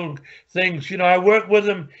was little things. You know, I worked with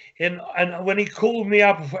him, and when he called me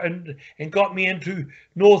up and got me into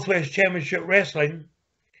Northwest Championship Wrestling,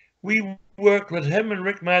 we worked with him and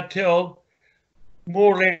Rick Martel,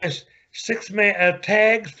 more or less 6-man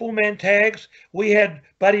tags, 4-man tags. We had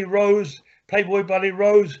Buddy Rose, Playboy Buddy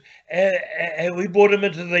Rose, and we brought him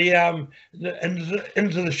into the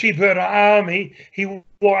Sheepherder Army. He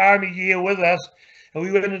wore Army gear with us, and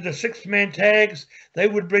we went into 6-man tags. They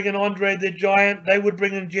would bring in Andre the Giant. They would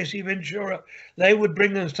bring in Jesse Ventura. They would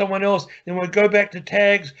bring in someone else. Then we'd go back to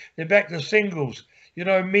tags, then back to singles. You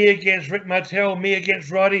know, me against Rick Martel, me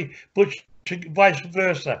against Roddy, Butch, vice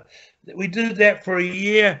versa. We did that for a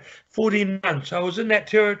year, 14 months. I was in that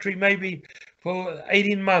territory maybe for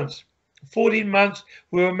 18 months. 14 months,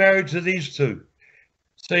 we were married to these two.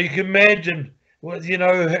 So you can imagine, you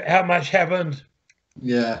know, how much happened.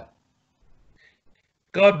 Yeah.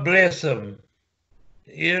 God bless him.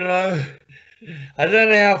 You know, I don't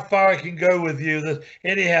know how far I can go with you.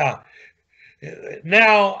 Anyhow,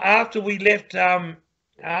 now after we left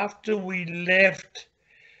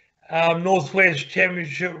Northwest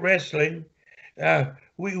Championship Wrestling,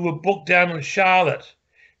 we were booked down in Charlotte.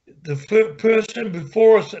 The first person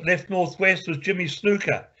before us that left Northwest was Jimmy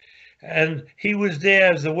Snooker, and he was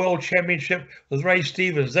there as the World Championship with Ray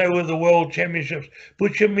Stevens. They were the World Championships.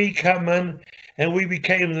 Butch and me come in, and we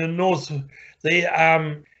became the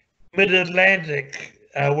Mid-Atlantic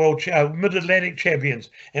Mid-Atlantic champions,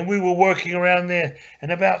 and we were working around there.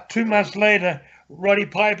 And about 2 months later, Roddy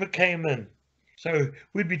Piper came in. So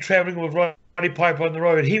we'd be traveling with Roddy Piper on the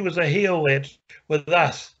road. He was a heel there with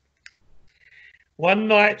us. One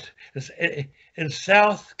night in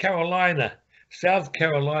South Carolina,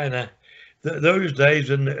 those days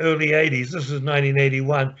in the early 80s, this is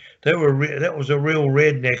 1981, that was a real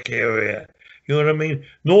redneck area. You know what I mean?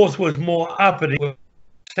 North was more uppity,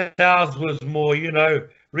 South was more, you know,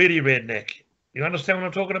 really redneck. You understand what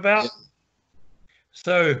I'm talking about? Yeah.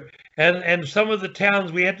 So, and some of the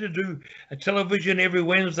towns, we had to do a television every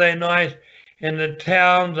Wednesday night in the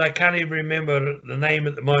towns. I can't even remember the name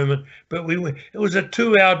at the moment, but it was a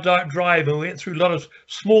 2-hour drive, and we went through a lot of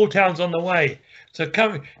small towns on the way. So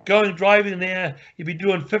going driving there, you'd be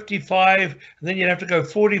doing 55, and then you'd have to go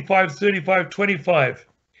 45, 35, 25.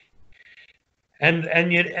 And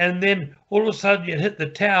then all of a sudden you'd hit the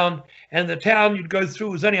town, and the town you'd go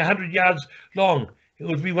through was only 100 yards long. It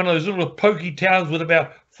would be one of those little pokey towns with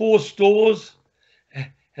about 4 stores,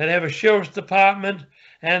 and have a sheriff's department,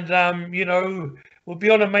 and you know, would be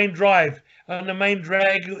on a main drive. On the main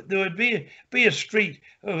drag, there would be a street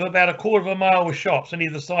of about a quarter of a mile with shops on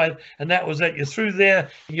either side, and that was it. You're through there,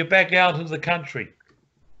 and you're back out into the country.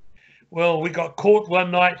 Well, we got caught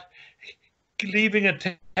one night leaving a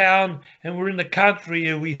town, and we're in the country,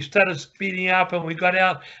 and we started speeding up, and we got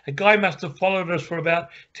out. A guy must have followed us for about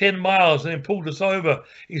 10 miles and then pulled us over.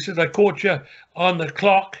 He said, I caught you on the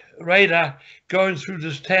clock radar going through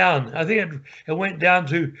this town. I think it went down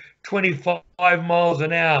to 25 miles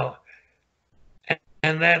an hour.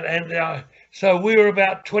 So we were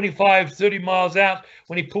about 25, 30 miles out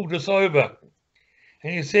when he pulled us over.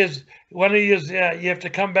 And he says, one of you, you have to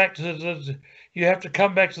come back to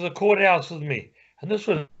the courthouse with me. And this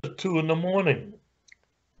was 2 in the morning.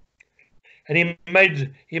 And he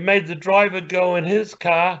made the driver go in his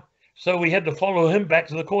car, so we had to follow him back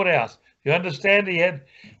to the courthouse. You understand?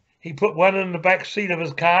 He put one in the back seat of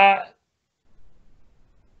his car,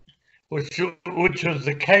 which was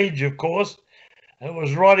the cage, of course. It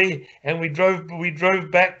was Roddy, and we drove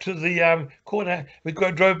back to the courthouse. We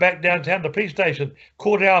drove back downtown to the police station.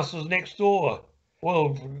 Courthouse was next door.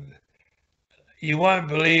 Well, you won't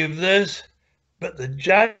believe this, but the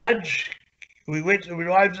judge, we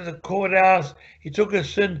arrived at the courthouse. He took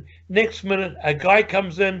us in. Next minute, a guy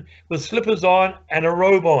comes in with slippers on and a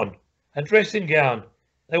robe on, a dressing gown.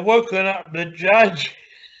 They woken up the judge,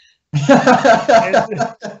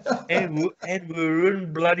 and we were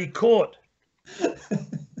in bloody court.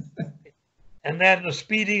 And that the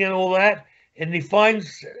speeding and all that, and he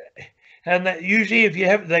finds, and that usually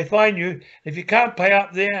they fine you if you can't pay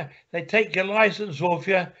up there, they take your license off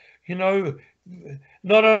you. You know,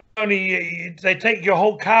 not only they take your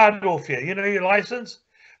whole card off you, you know, your license.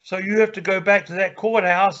 So you have to go back to that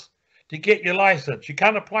courthouse to get your license. You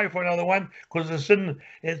can't apply for another one because it's in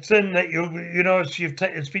that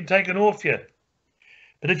it's been taken off you.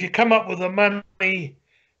 But if you come up with the money.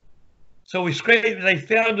 So they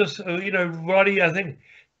found us, Roddy, I think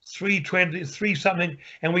 3 something,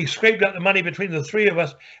 and we scraped up the money between the 3 of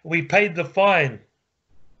us, and we paid the fine.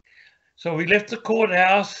 So we left the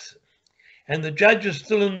courthouse, and the judge is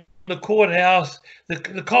still in the courthouse.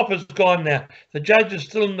 The cop is gone now. The judge is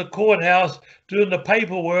still in the courthouse doing the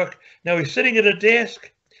paperwork. Now he's sitting at a desk,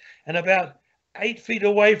 and about 8 feet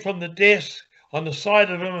away from the desk, on the side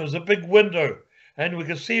of him, was a big window, and we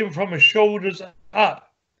could see him from his shoulders up.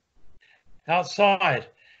 Outside,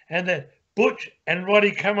 and that Butch and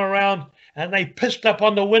Roddy come around, and they pissed up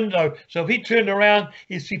on the window. So if he turned around,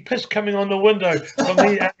 he'd see piss coming on the window from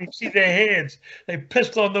he'd see their heads. They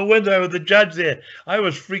pissed on the window with the judge there. I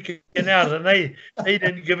was freaking out, and they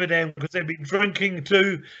didn't give a damn because they'd been drinking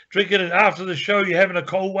it after the show. You're having a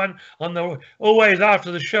cold one always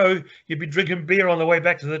after the show. You'd be drinking beer on the way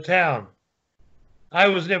back to the town. I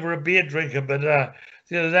was never a beer drinker, but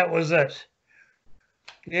that was it.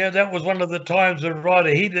 Yeah, that was one of the times of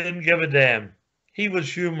Roddy. He didn't give a damn. He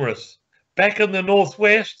was humorous. Back in the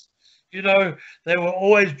Northwest, they were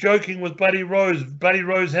always joking with Buddy Rose. Buddy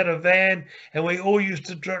Rose had a van, and we all used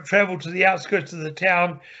to travel to the outskirts of the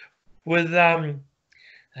town with the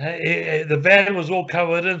van was all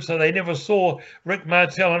covered in, so they never saw Rick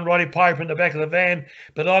Martel and Roddy Piper in the back of the van.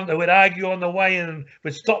 But they would argue on the way and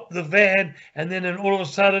would stop the van, and then all of a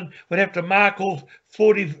sudden we'd have to mark off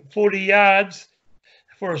 40 yards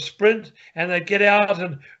for a sprint, and they'd get out,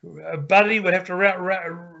 and Buddy would have to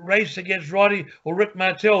race against Roddy or Rick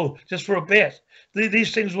Martel just for a bet.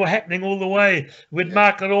 These things were happening all the way. We'd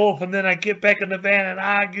mark it off, and then I'd get back in the van and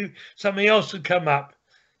argue. Something else would come up.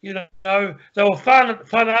 They were fun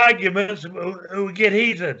arguments. It would get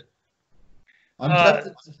heated.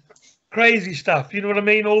 Crazy stuff. You know what I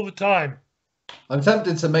mean? All the time. I'm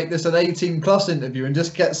tempted to make this an 18+ interview and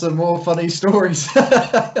just get some more funny stories.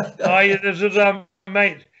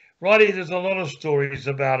 Mate, Roddy, there's a lot of stories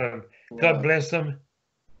about him. God bless him.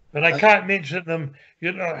 But I can't mention them,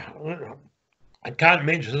 I can't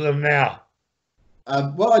mention them now.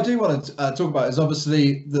 What I do want to talk about is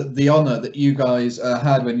obviously the honour that you guys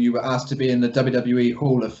had when you were asked to be in the WWE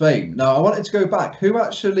Hall of Fame. Now, I wanted to go back. Who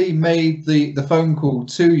actually made the phone call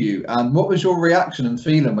to you, and what was your reaction and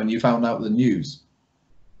feeling when you found out the news?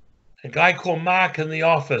 A guy called Mark in the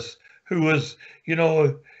office, who was,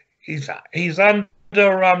 he's under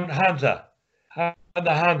Hunter.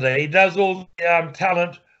 He does all the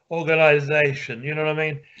talent, organization. You know what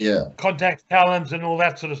I mean? Yeah. Contact talents and all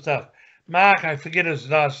that sort of stuff. Mark, I forget his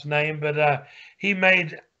last name, but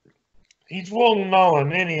he's well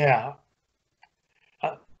known anyhow.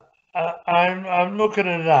 I'm looking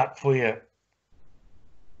it up for you.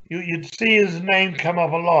 You'd see his name come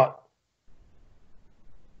up a lot.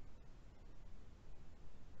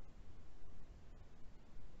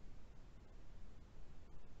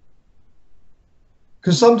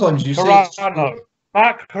 Because sometimes you Carano.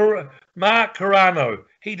 Mark Carano.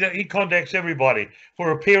 He contacts everybody for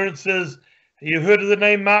appearances. You heard of the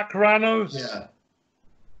name Mark Carano? Yeah.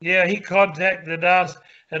 Yeah, he contacted us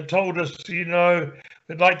and told us, we'd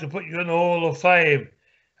like to put you in the Hall of Fame.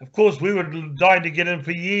 Of course, we were dying to get in for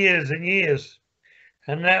years and years.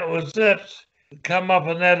 And that was it. Come up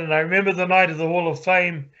on that. And I remember the night of the Hall of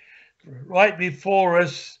Fame, right before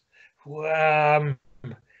us, a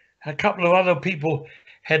couple of other people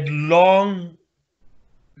had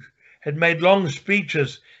made long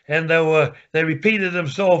speeches, and they repeated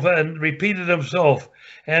themselves.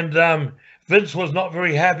 And Vince was not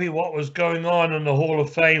very happy what was going on in the Hall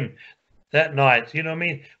of Fame that night. You know what I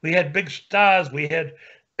mean? We had big stars. We had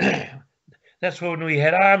that's when we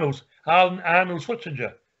had Arnold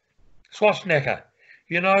Schwarzenegger,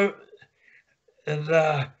 and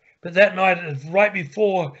but that night, right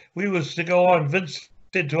before we was to go on, Vince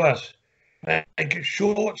said to us, "Make it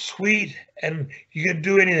short, sweet, and you can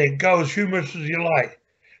do anything. Go as humorous as you like."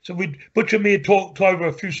 So Butch and me had talked over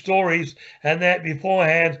a few stories and that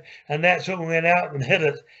beforehand, and that's when we went out and hit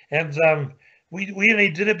it. And we only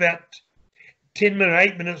did about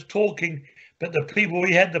 8 minutes talking, but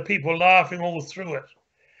we had the people laughing all through it.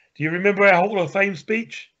 Do you remember our Hall of Fame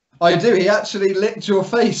speech? I do. He actually licked your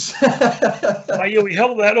face. Oh, yeah, we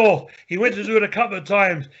held that off. He went to do it a couple of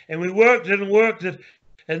times, and we worked it.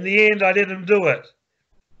 In the end, I let him do it.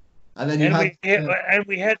 And then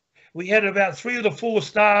we had about 3 or 4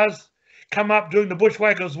 stars come up doing the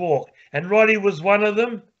Bushwackers walk, and Roddy was one of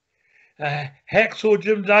them. Hacksaw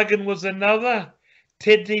Jim Duggan was another.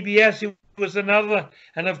 Ted DiBiase was another,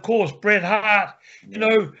 and of course Bret Hart.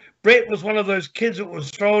 Bret was one of those kids that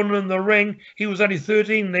was thrown in the ring. He was only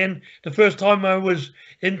 13 then. The first time I was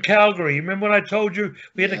in Calgary. Remember when I told you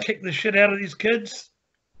we had to kick the shit out of these kids?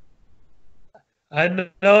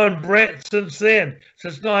 I've known Bret since then,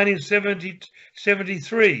 since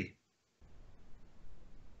 1973.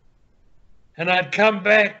 And I'd come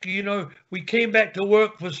back, we came back to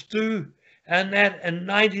work for Stu, and that in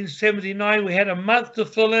 1979 we had a month to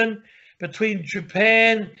fill in between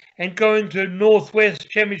Japan and going to Northwest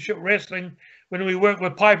Championship Wrestling when we worked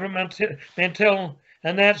with Piper Mantell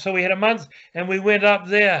and that. So we had a month, and we went up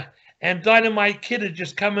there. And Dynamite Kid had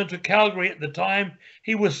just come into Calgary at the time.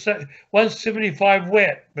 He was 175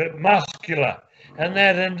 wet, but muscular, and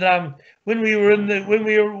that. And when we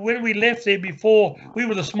left there before, we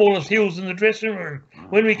were the smallest heels in the dressing room.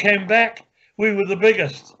 When we came back, we were the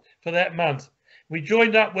biggest for that month. We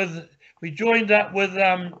joined up with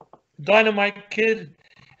Dynamite Kid,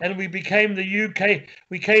 and we became the UK.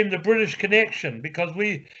 We became the British Connection because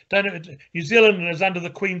New Zealand is under the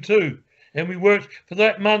Queen too. And we worked for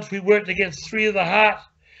that month. We worked against 3 of the Hart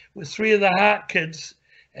kids,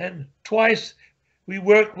 and twice we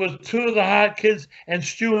worked with 2 of the Hart kids and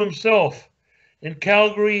Stu himself in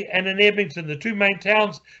Calgary and in Edmonton, the 2 main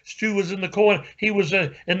towns. Stu was in the corner. He was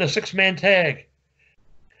in the 6-man tag.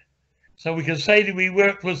 So we can say that we'd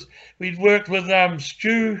worked with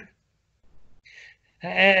Stu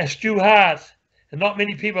Hart, and not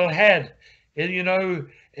many people had, and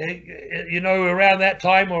around that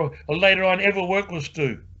time or later on ever worked with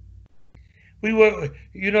Stu. We were,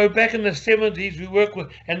 back in the 70s, we worked with,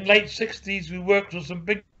 and late 60s, we worked with some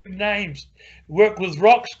big names. Worked with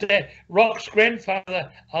Rock's grandfather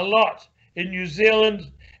a lot in New Zealand,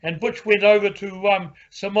 and Butch went over to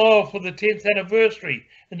Samoa for the 10th anniversary,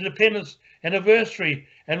 independence anniversary,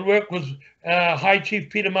 and worked with High Chief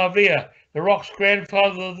Peter Maivia, the Rock's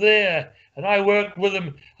grandfather there. And I worked with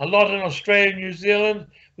him a lot in Australia and New Zealand.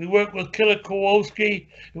 We worked with Killer Kowalski.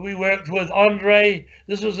 We worked with Andre.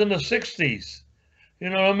 This was in the 60s. You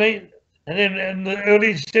know what I mean? And then in the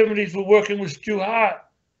early 70s, we're working with Stu Hart.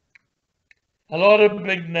 A lot of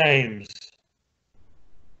big names.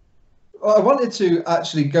 Well, I wanted to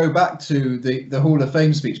actually go back to the Hall of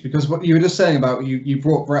Fame speech, because what you were just saying about you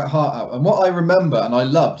brought Bret Hart out. And what I remember and I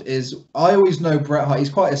loved is, I always know Bret Hart, he's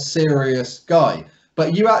quite a serious guy.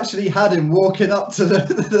 But you actually had him walking up to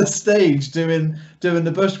the stage doing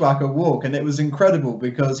the Bushwacker walk, and it was incredible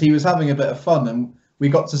because he was having a bit of fun, and we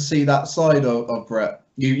got to see that side of Bret.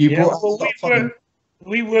 We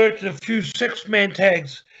worked a few 6-man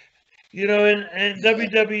tags, in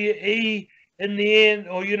WWE, in the end,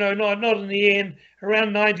 or not in the end,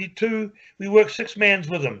 around 92, we worked 6 mans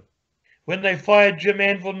with them when they fired Jim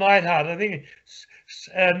Anvil Neidhart. I think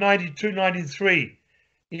 92, 93.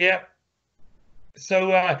 Yeah.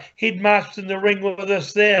 So he'd marched in the ring with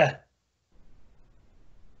us there.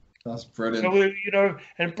 That's brilliant. So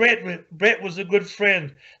and Brett was a good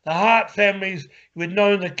friend. The Hart families, we'd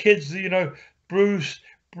known the kids, Bruce,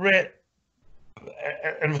 Brett,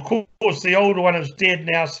 and of course the older one is dead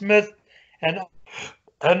now, Smith, and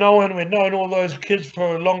Owen. We'd known all those kids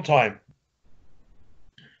for a long time,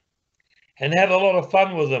 and had a lot of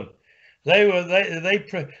fun with them. They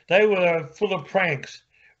were full of pranks.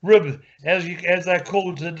 Ribs, as they're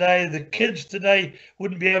called today, the kids today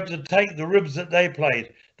wouldn't be able to take the ribs that they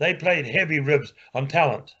played. They played heavy ribs on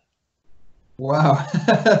talent. Wow.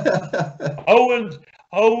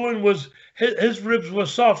 Owen was his ribs were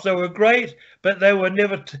soft. They were great, but they were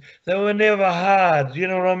never hard. You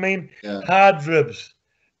know what I mean? Yeah. Hard ribs.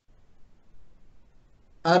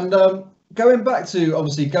 And going back,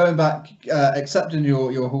 accepting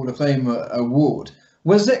your Hall of Fame award,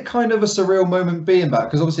 was it kind of a surreal moment being back?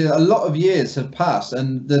 Because obviously a lot of years have passed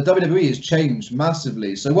and the WWE has changed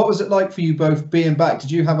massively. So what was it like for you both being back? Did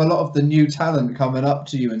you have a lot of the new talent coming up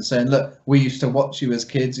to you and saying, look, we used to watch you as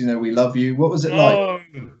kids, we love you? What was it like?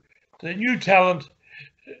 The new talent,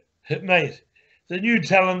 mate, the new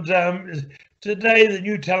talent, today the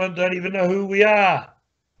new talent don't even know who we are.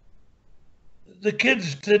 The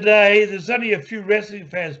kids today, there's only a few wrestling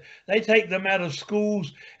fans. They take them out of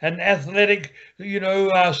schools and athletic,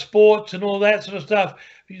 sports and all that sort of stuff.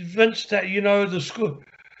 Vince, the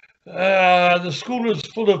school is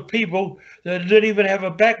full of people that didn't even have a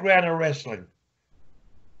background in wrestling.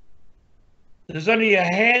 There's only a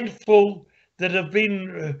handful that have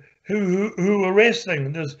been who are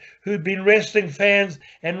wrestling. Who've been wrestling fans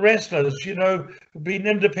and wrestlers. Who've been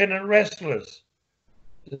independent wrestlers.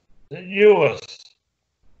 The newest.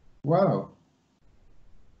 Wow.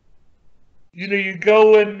 You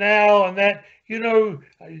go in now and that,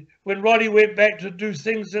 when Roddy went back to do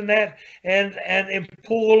things in that and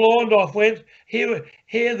Paul Orndorff went, here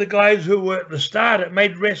the guys who were at the start, it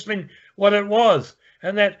made wrestling what it was.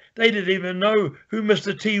 And that they didn't even know who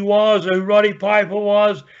Mr. T was or who Roddy Piper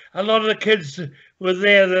was. A lot of the kids were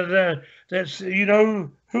there that's, who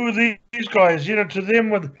are these guys?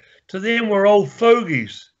 To them were old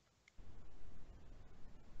fogies.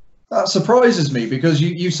 That surprises me because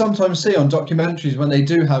you sometimes see on documentaries when they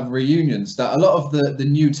do have reunions that a lot of the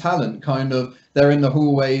new talent they're in the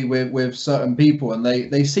hallway with certain people and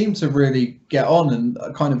they seem to really get on and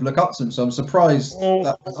kind of look up to them. So I'm surprised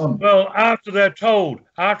that went on. Well, after they're told,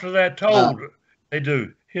 they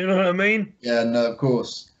do. You know what I mean? Yeah, no, of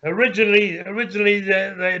course. Originally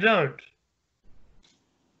they don't.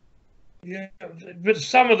 Yeah, but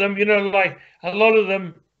some of them, like a lot of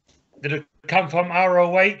them that have come from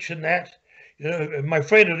ROH and that. My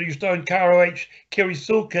friend who used to own ROH, Kerry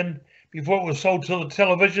Silkin, before it was sold to the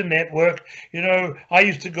television network, I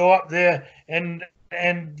used to go up there and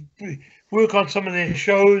work on some of their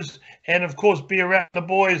shows and, of course, be around the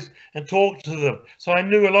boys and talk to them. So I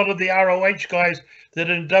knew a lot of the ROH guys that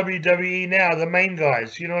are in WWE now, the main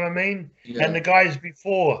guys, you know what I mean? Yeah. And the guys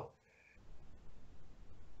before.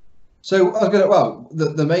 So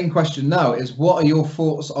the main question now is, what are your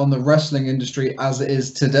thoughts on the wrestling industry as it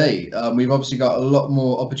is today? We've obviously got a lot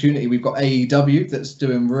more opportunity. We've got AEW that's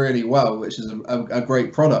doing really well, which is a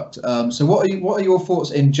great product. So what are your thoughts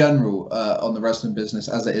in general on the wrestling business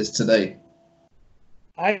as it is today?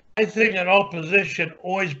 I think an opposition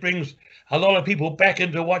always brings a lot of people back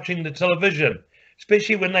into watching the television,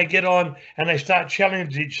 especially when they get on and they start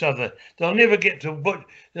challenging each other. They'll never get to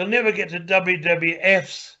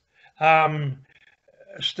WWF's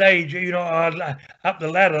stage, up the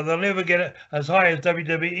ladder. They'll never get it as high as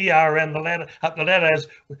WWE are around the ladder, up the ladder, as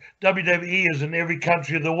WWE is in every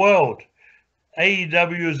country of the world.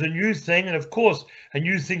 AEW is a new thing, and of course, a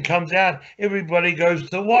new thing comes out, everybody goes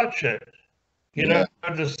to watch it, to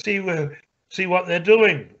see what they're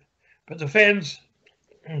doing. But the fans,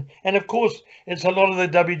 and of course, it's a lot of the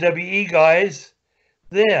WWE guys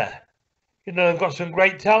there. They've got some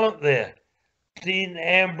great talent there. Dean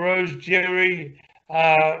Ambrose, Jerry,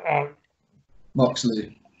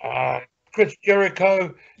 Moxley, Chris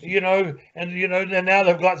Jericho, and now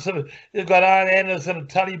they've got Arn Anderson and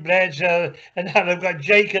Tully Blanchard, and now they've got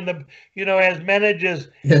Jake and as managers,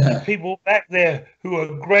 people back there who are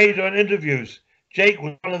great on interviews. Jake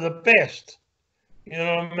was one of the best. You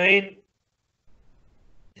know what I mean?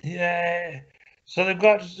 Yeah. So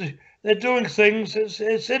they're doing things.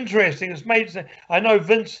 It's interesting. It's made. I know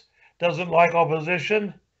Vince doesn't like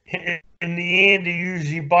opposition. In the end, he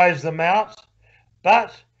usually buys them out.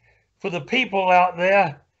 but for the people out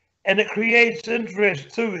there, and it creates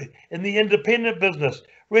interest too in the independent business.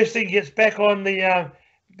 Wrestling gets back on the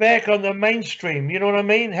mainstream. You know what I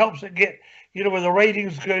mean? Helps it get, when the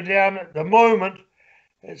ratings go down at the moment.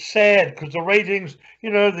 It's sad because the ratings,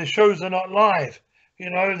 the shows are not live.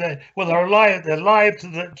 They're live. They're live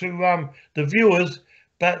to the viewers,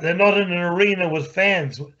 but they're not in an arena with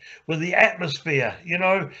fans, with the atmosphere.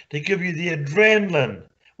 They give you the adrenaline.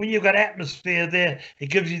 When you've got atmosphere there,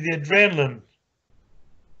 it gives you the adrenaline.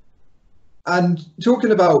 And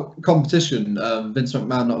talking about competition, Vince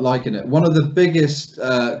McMahon not liking it, one of the biggest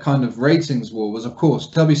kind of ratings war was, of course,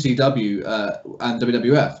 WCW and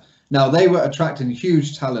WWF. Now, they were attracting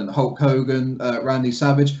huge talent, Hulk Hogan, Randy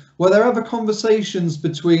Savage. Were there ever conversations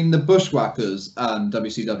between the Bushwackers and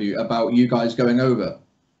WCW about you guys going over?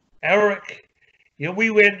 Eric,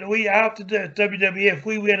 after the WWF,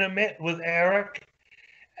 we went and met with Eric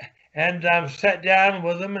and sat down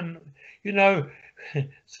with him. And,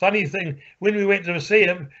 it's a funny thing, when we went to see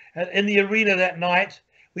him in the arena that night,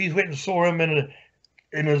 we went and saw him in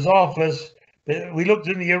his office. We looked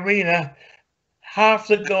in the arena. Half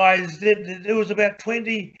the guys there was about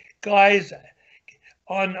 20 guys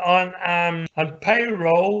on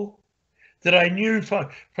payroll that I knew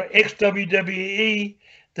for ex-WWE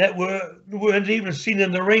that weren't even seen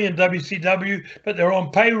in the ring in WCW, but they're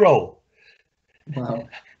on payroll. Wow.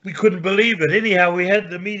 We couldn't believe it. Anyhow, we had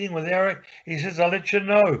the meeting with Eric. He says, "I'll let you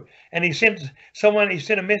know." And he sent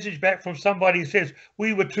a message back from somebody who says,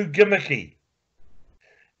 "We were too gimmicky."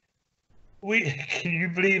 Can you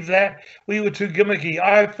believe that? We were too gimmicky.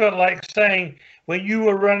 I felt like saying, when you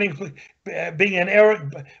were running, being an Eric,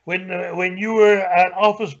 when you were an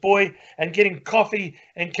office boy and getting coffee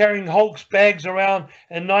and carrying Hulk's bags around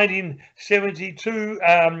in 1972,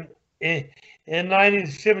 in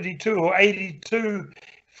 1972 or 82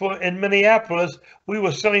 in Minneapolis, we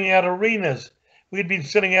were selling out arenas. We'd been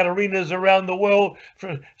selling out arenas around the world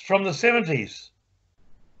from the 70s.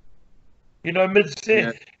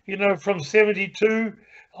 From 72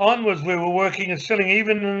 onwards, we were working and selling,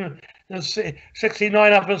 even in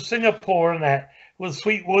 69 up in Singapore and that, with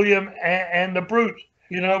Sweet William and the Brute.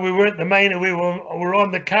 We weren't the main, we were on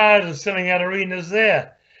the card and selling out arenas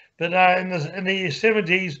there. But in the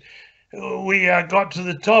 70s, we got to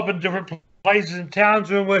the top in different places in towns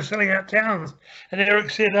when we were selling out towns. And Eric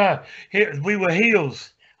said, we were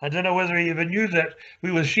heels. I don't know whether he even knew that.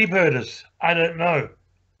 We were sheep herders. I don't know.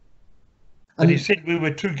 But he said we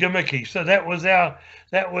were too gimmicky. So that was the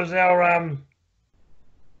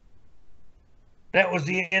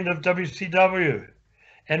end of WCW.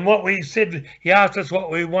 And what we said, he asked us what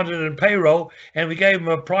we wanted in payroll, and we gave him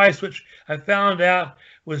a price which I found out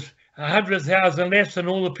was 100,000 less than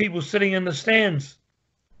all the people sitting in the stands.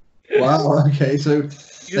 Wow. Okay. So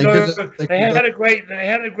they had a great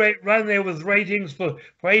run there with ratings for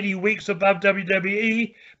 80 weeks above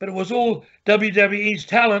WWE, but it was all WWE's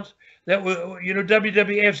talent that were,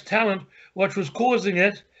 WWF's talent, which was causing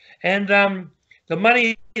it. And the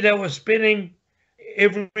money that was spending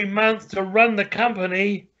every month to run the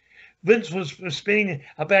company, Vince was spending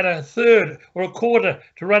about a third or a quarter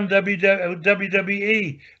to run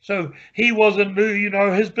WWE. So he wasn't,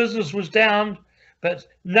 his business was down, but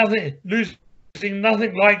losing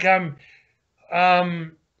nothing like the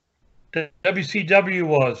WCW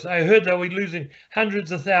was. I heard they were losing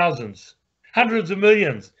hundreds of thousands, hundreds of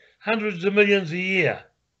millions a year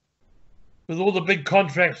with all the big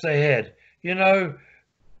contracts they had.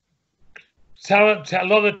 Talent, a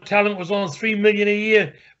lot of talent was on $3 million a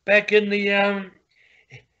year back in the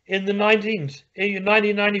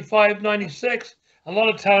 1995, 96. A lot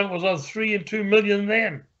of talent was on 3 and 2 million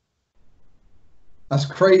then. That's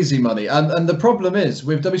crazy money. And the problem is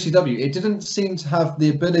with WCW, it didn't seem to have the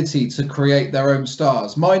ability to create their own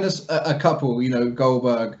stars, minus a couple,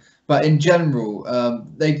 Goldberg. But in general,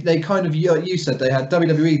 they kind of, you said they had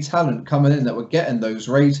WWE talent coming in that were getting those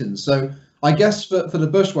ratings. So I guess for the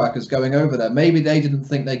Bushwackers going over there, maybe they didn't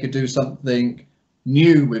think they could do something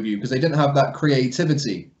new with you because they didn't have that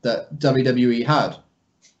creativity that WWE had.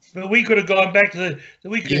 But we could have gone back to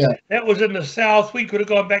that was in the South. We could have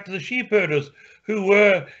gone back to the sheep herders who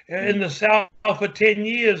were in the South for 10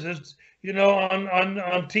 years, on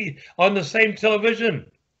the same television.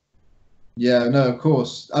 Yeah, no, of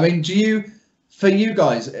course. I mean, for you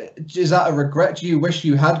guys, is that a regret? Do you wish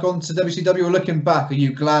you had gone to WCW? Or looking back, are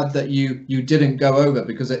you glad that you didn't go over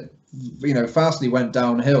because it, fastly went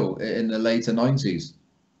downhill in the later 90s?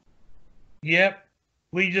 Yep,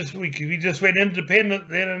 we just went independent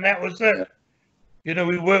then, and that was it.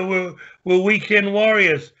 We were weekend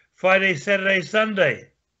warriors, Friday, Saturday, Sunday,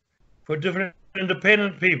 for different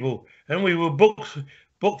independent people, and we were booked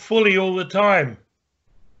fully all the time.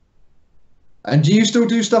 And do you still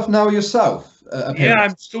do stuff now yourself? Yeah,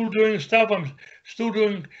 I'm still doing stuff. I'm still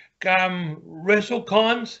doing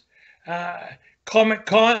WrestleCons, Comic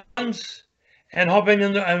Cons, and hopping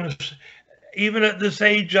in the. Even at this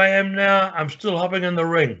age I am now, I'm still hopping in the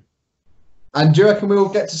ring. And do you reckon we'll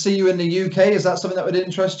get to see you in the UK? Is that something that would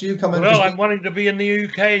interest you? Well, I'm wanting to be in the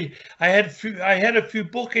UK. I had a few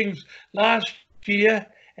bookings last year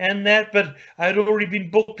and that, but I'd already been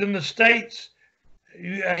booked in the States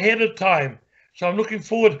ahead of time. So I'm looking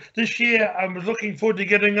forward this year. I was looking forward to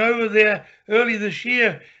getting over there early this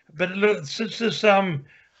year, but look, since this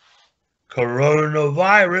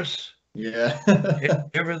coronavirus, yeah,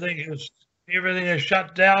 everything is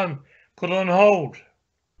shut down, put on hold.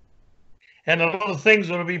 And a lot of things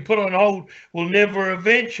that have been put on hold will never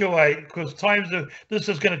eventuate because this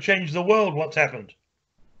is going to change the world. What's happened?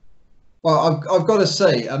 Well, I've got to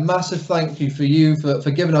say a massive thank you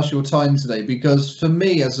for giving us your time today, because for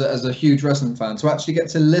me as a huge wrestling fan, to actually get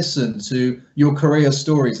to listen to your career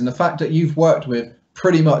stories and the fact that you've worked with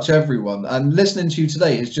pretty much everyone, and listening to you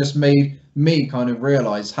today has just made me kind of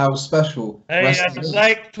realize how special wrestling is. I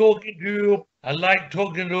like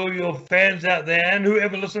talking to all your fans out there and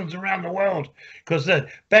whoever listens around the world, because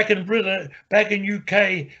back in Britain, back in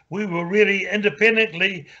UK, we were really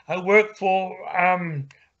independently. I worked for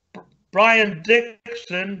Brian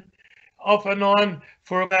Dixon off and on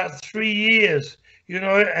for about 3 years,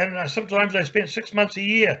 and sometimes I spent 6 months a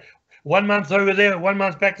year, 1 month over there, 1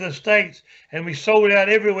 month back to the States, and we sold out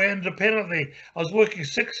everywhere independently. I was working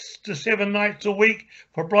 6 to 7 nights a week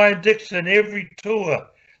for Brian Dixon every tour.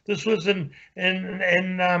 This was in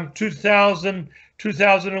 2000,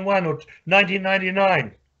 2001 or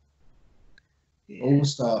 1999. All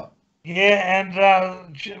Star. Yeah, and I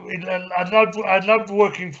loved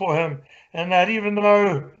working for him, and that even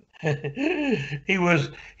though he was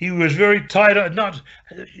very tight, not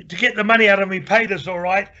to get the money out of me, paid us all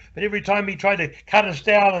right, but every time he tried to cut us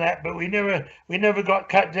down and that, but we never got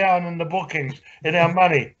cut down in the bookings in our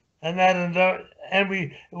money, and that and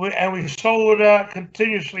we sold out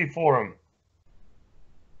continuously for him.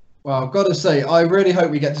 Well, I've got to say, I really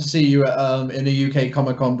hope we get to see you in a UK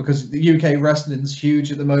Comic Con, because the UK wrestling's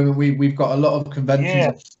huge at the moment. We've got a lot of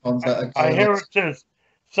conventions. Yeah, I hear it is.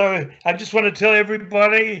 So I just want to tell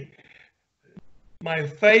everybody, my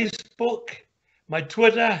Facebook, my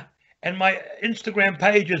Twitter, and my Instagram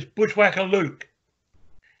page is Bushwacker Luke,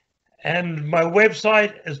 and my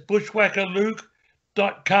website is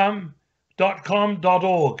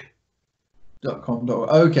bushwackerluke.com.org.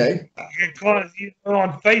 Okay.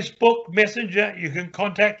 On Facebook Messenger, you can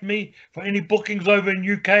contact me for any bookings over in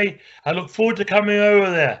UK. I look forward to coming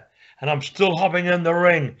over there, and I'm still hopping in the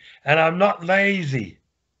ring, and I'm not lazy.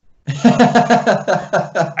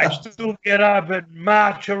 I still get up and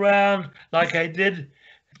march around like I did.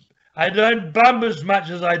 I don't bump as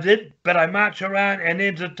much as I did, but I march around and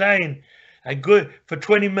entertain for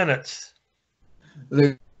 20 minutes.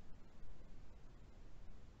 Good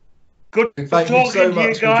talking to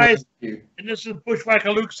you guys. And this is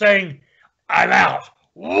Bushwacker Luke saying, I'm out.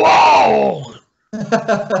 Whoa!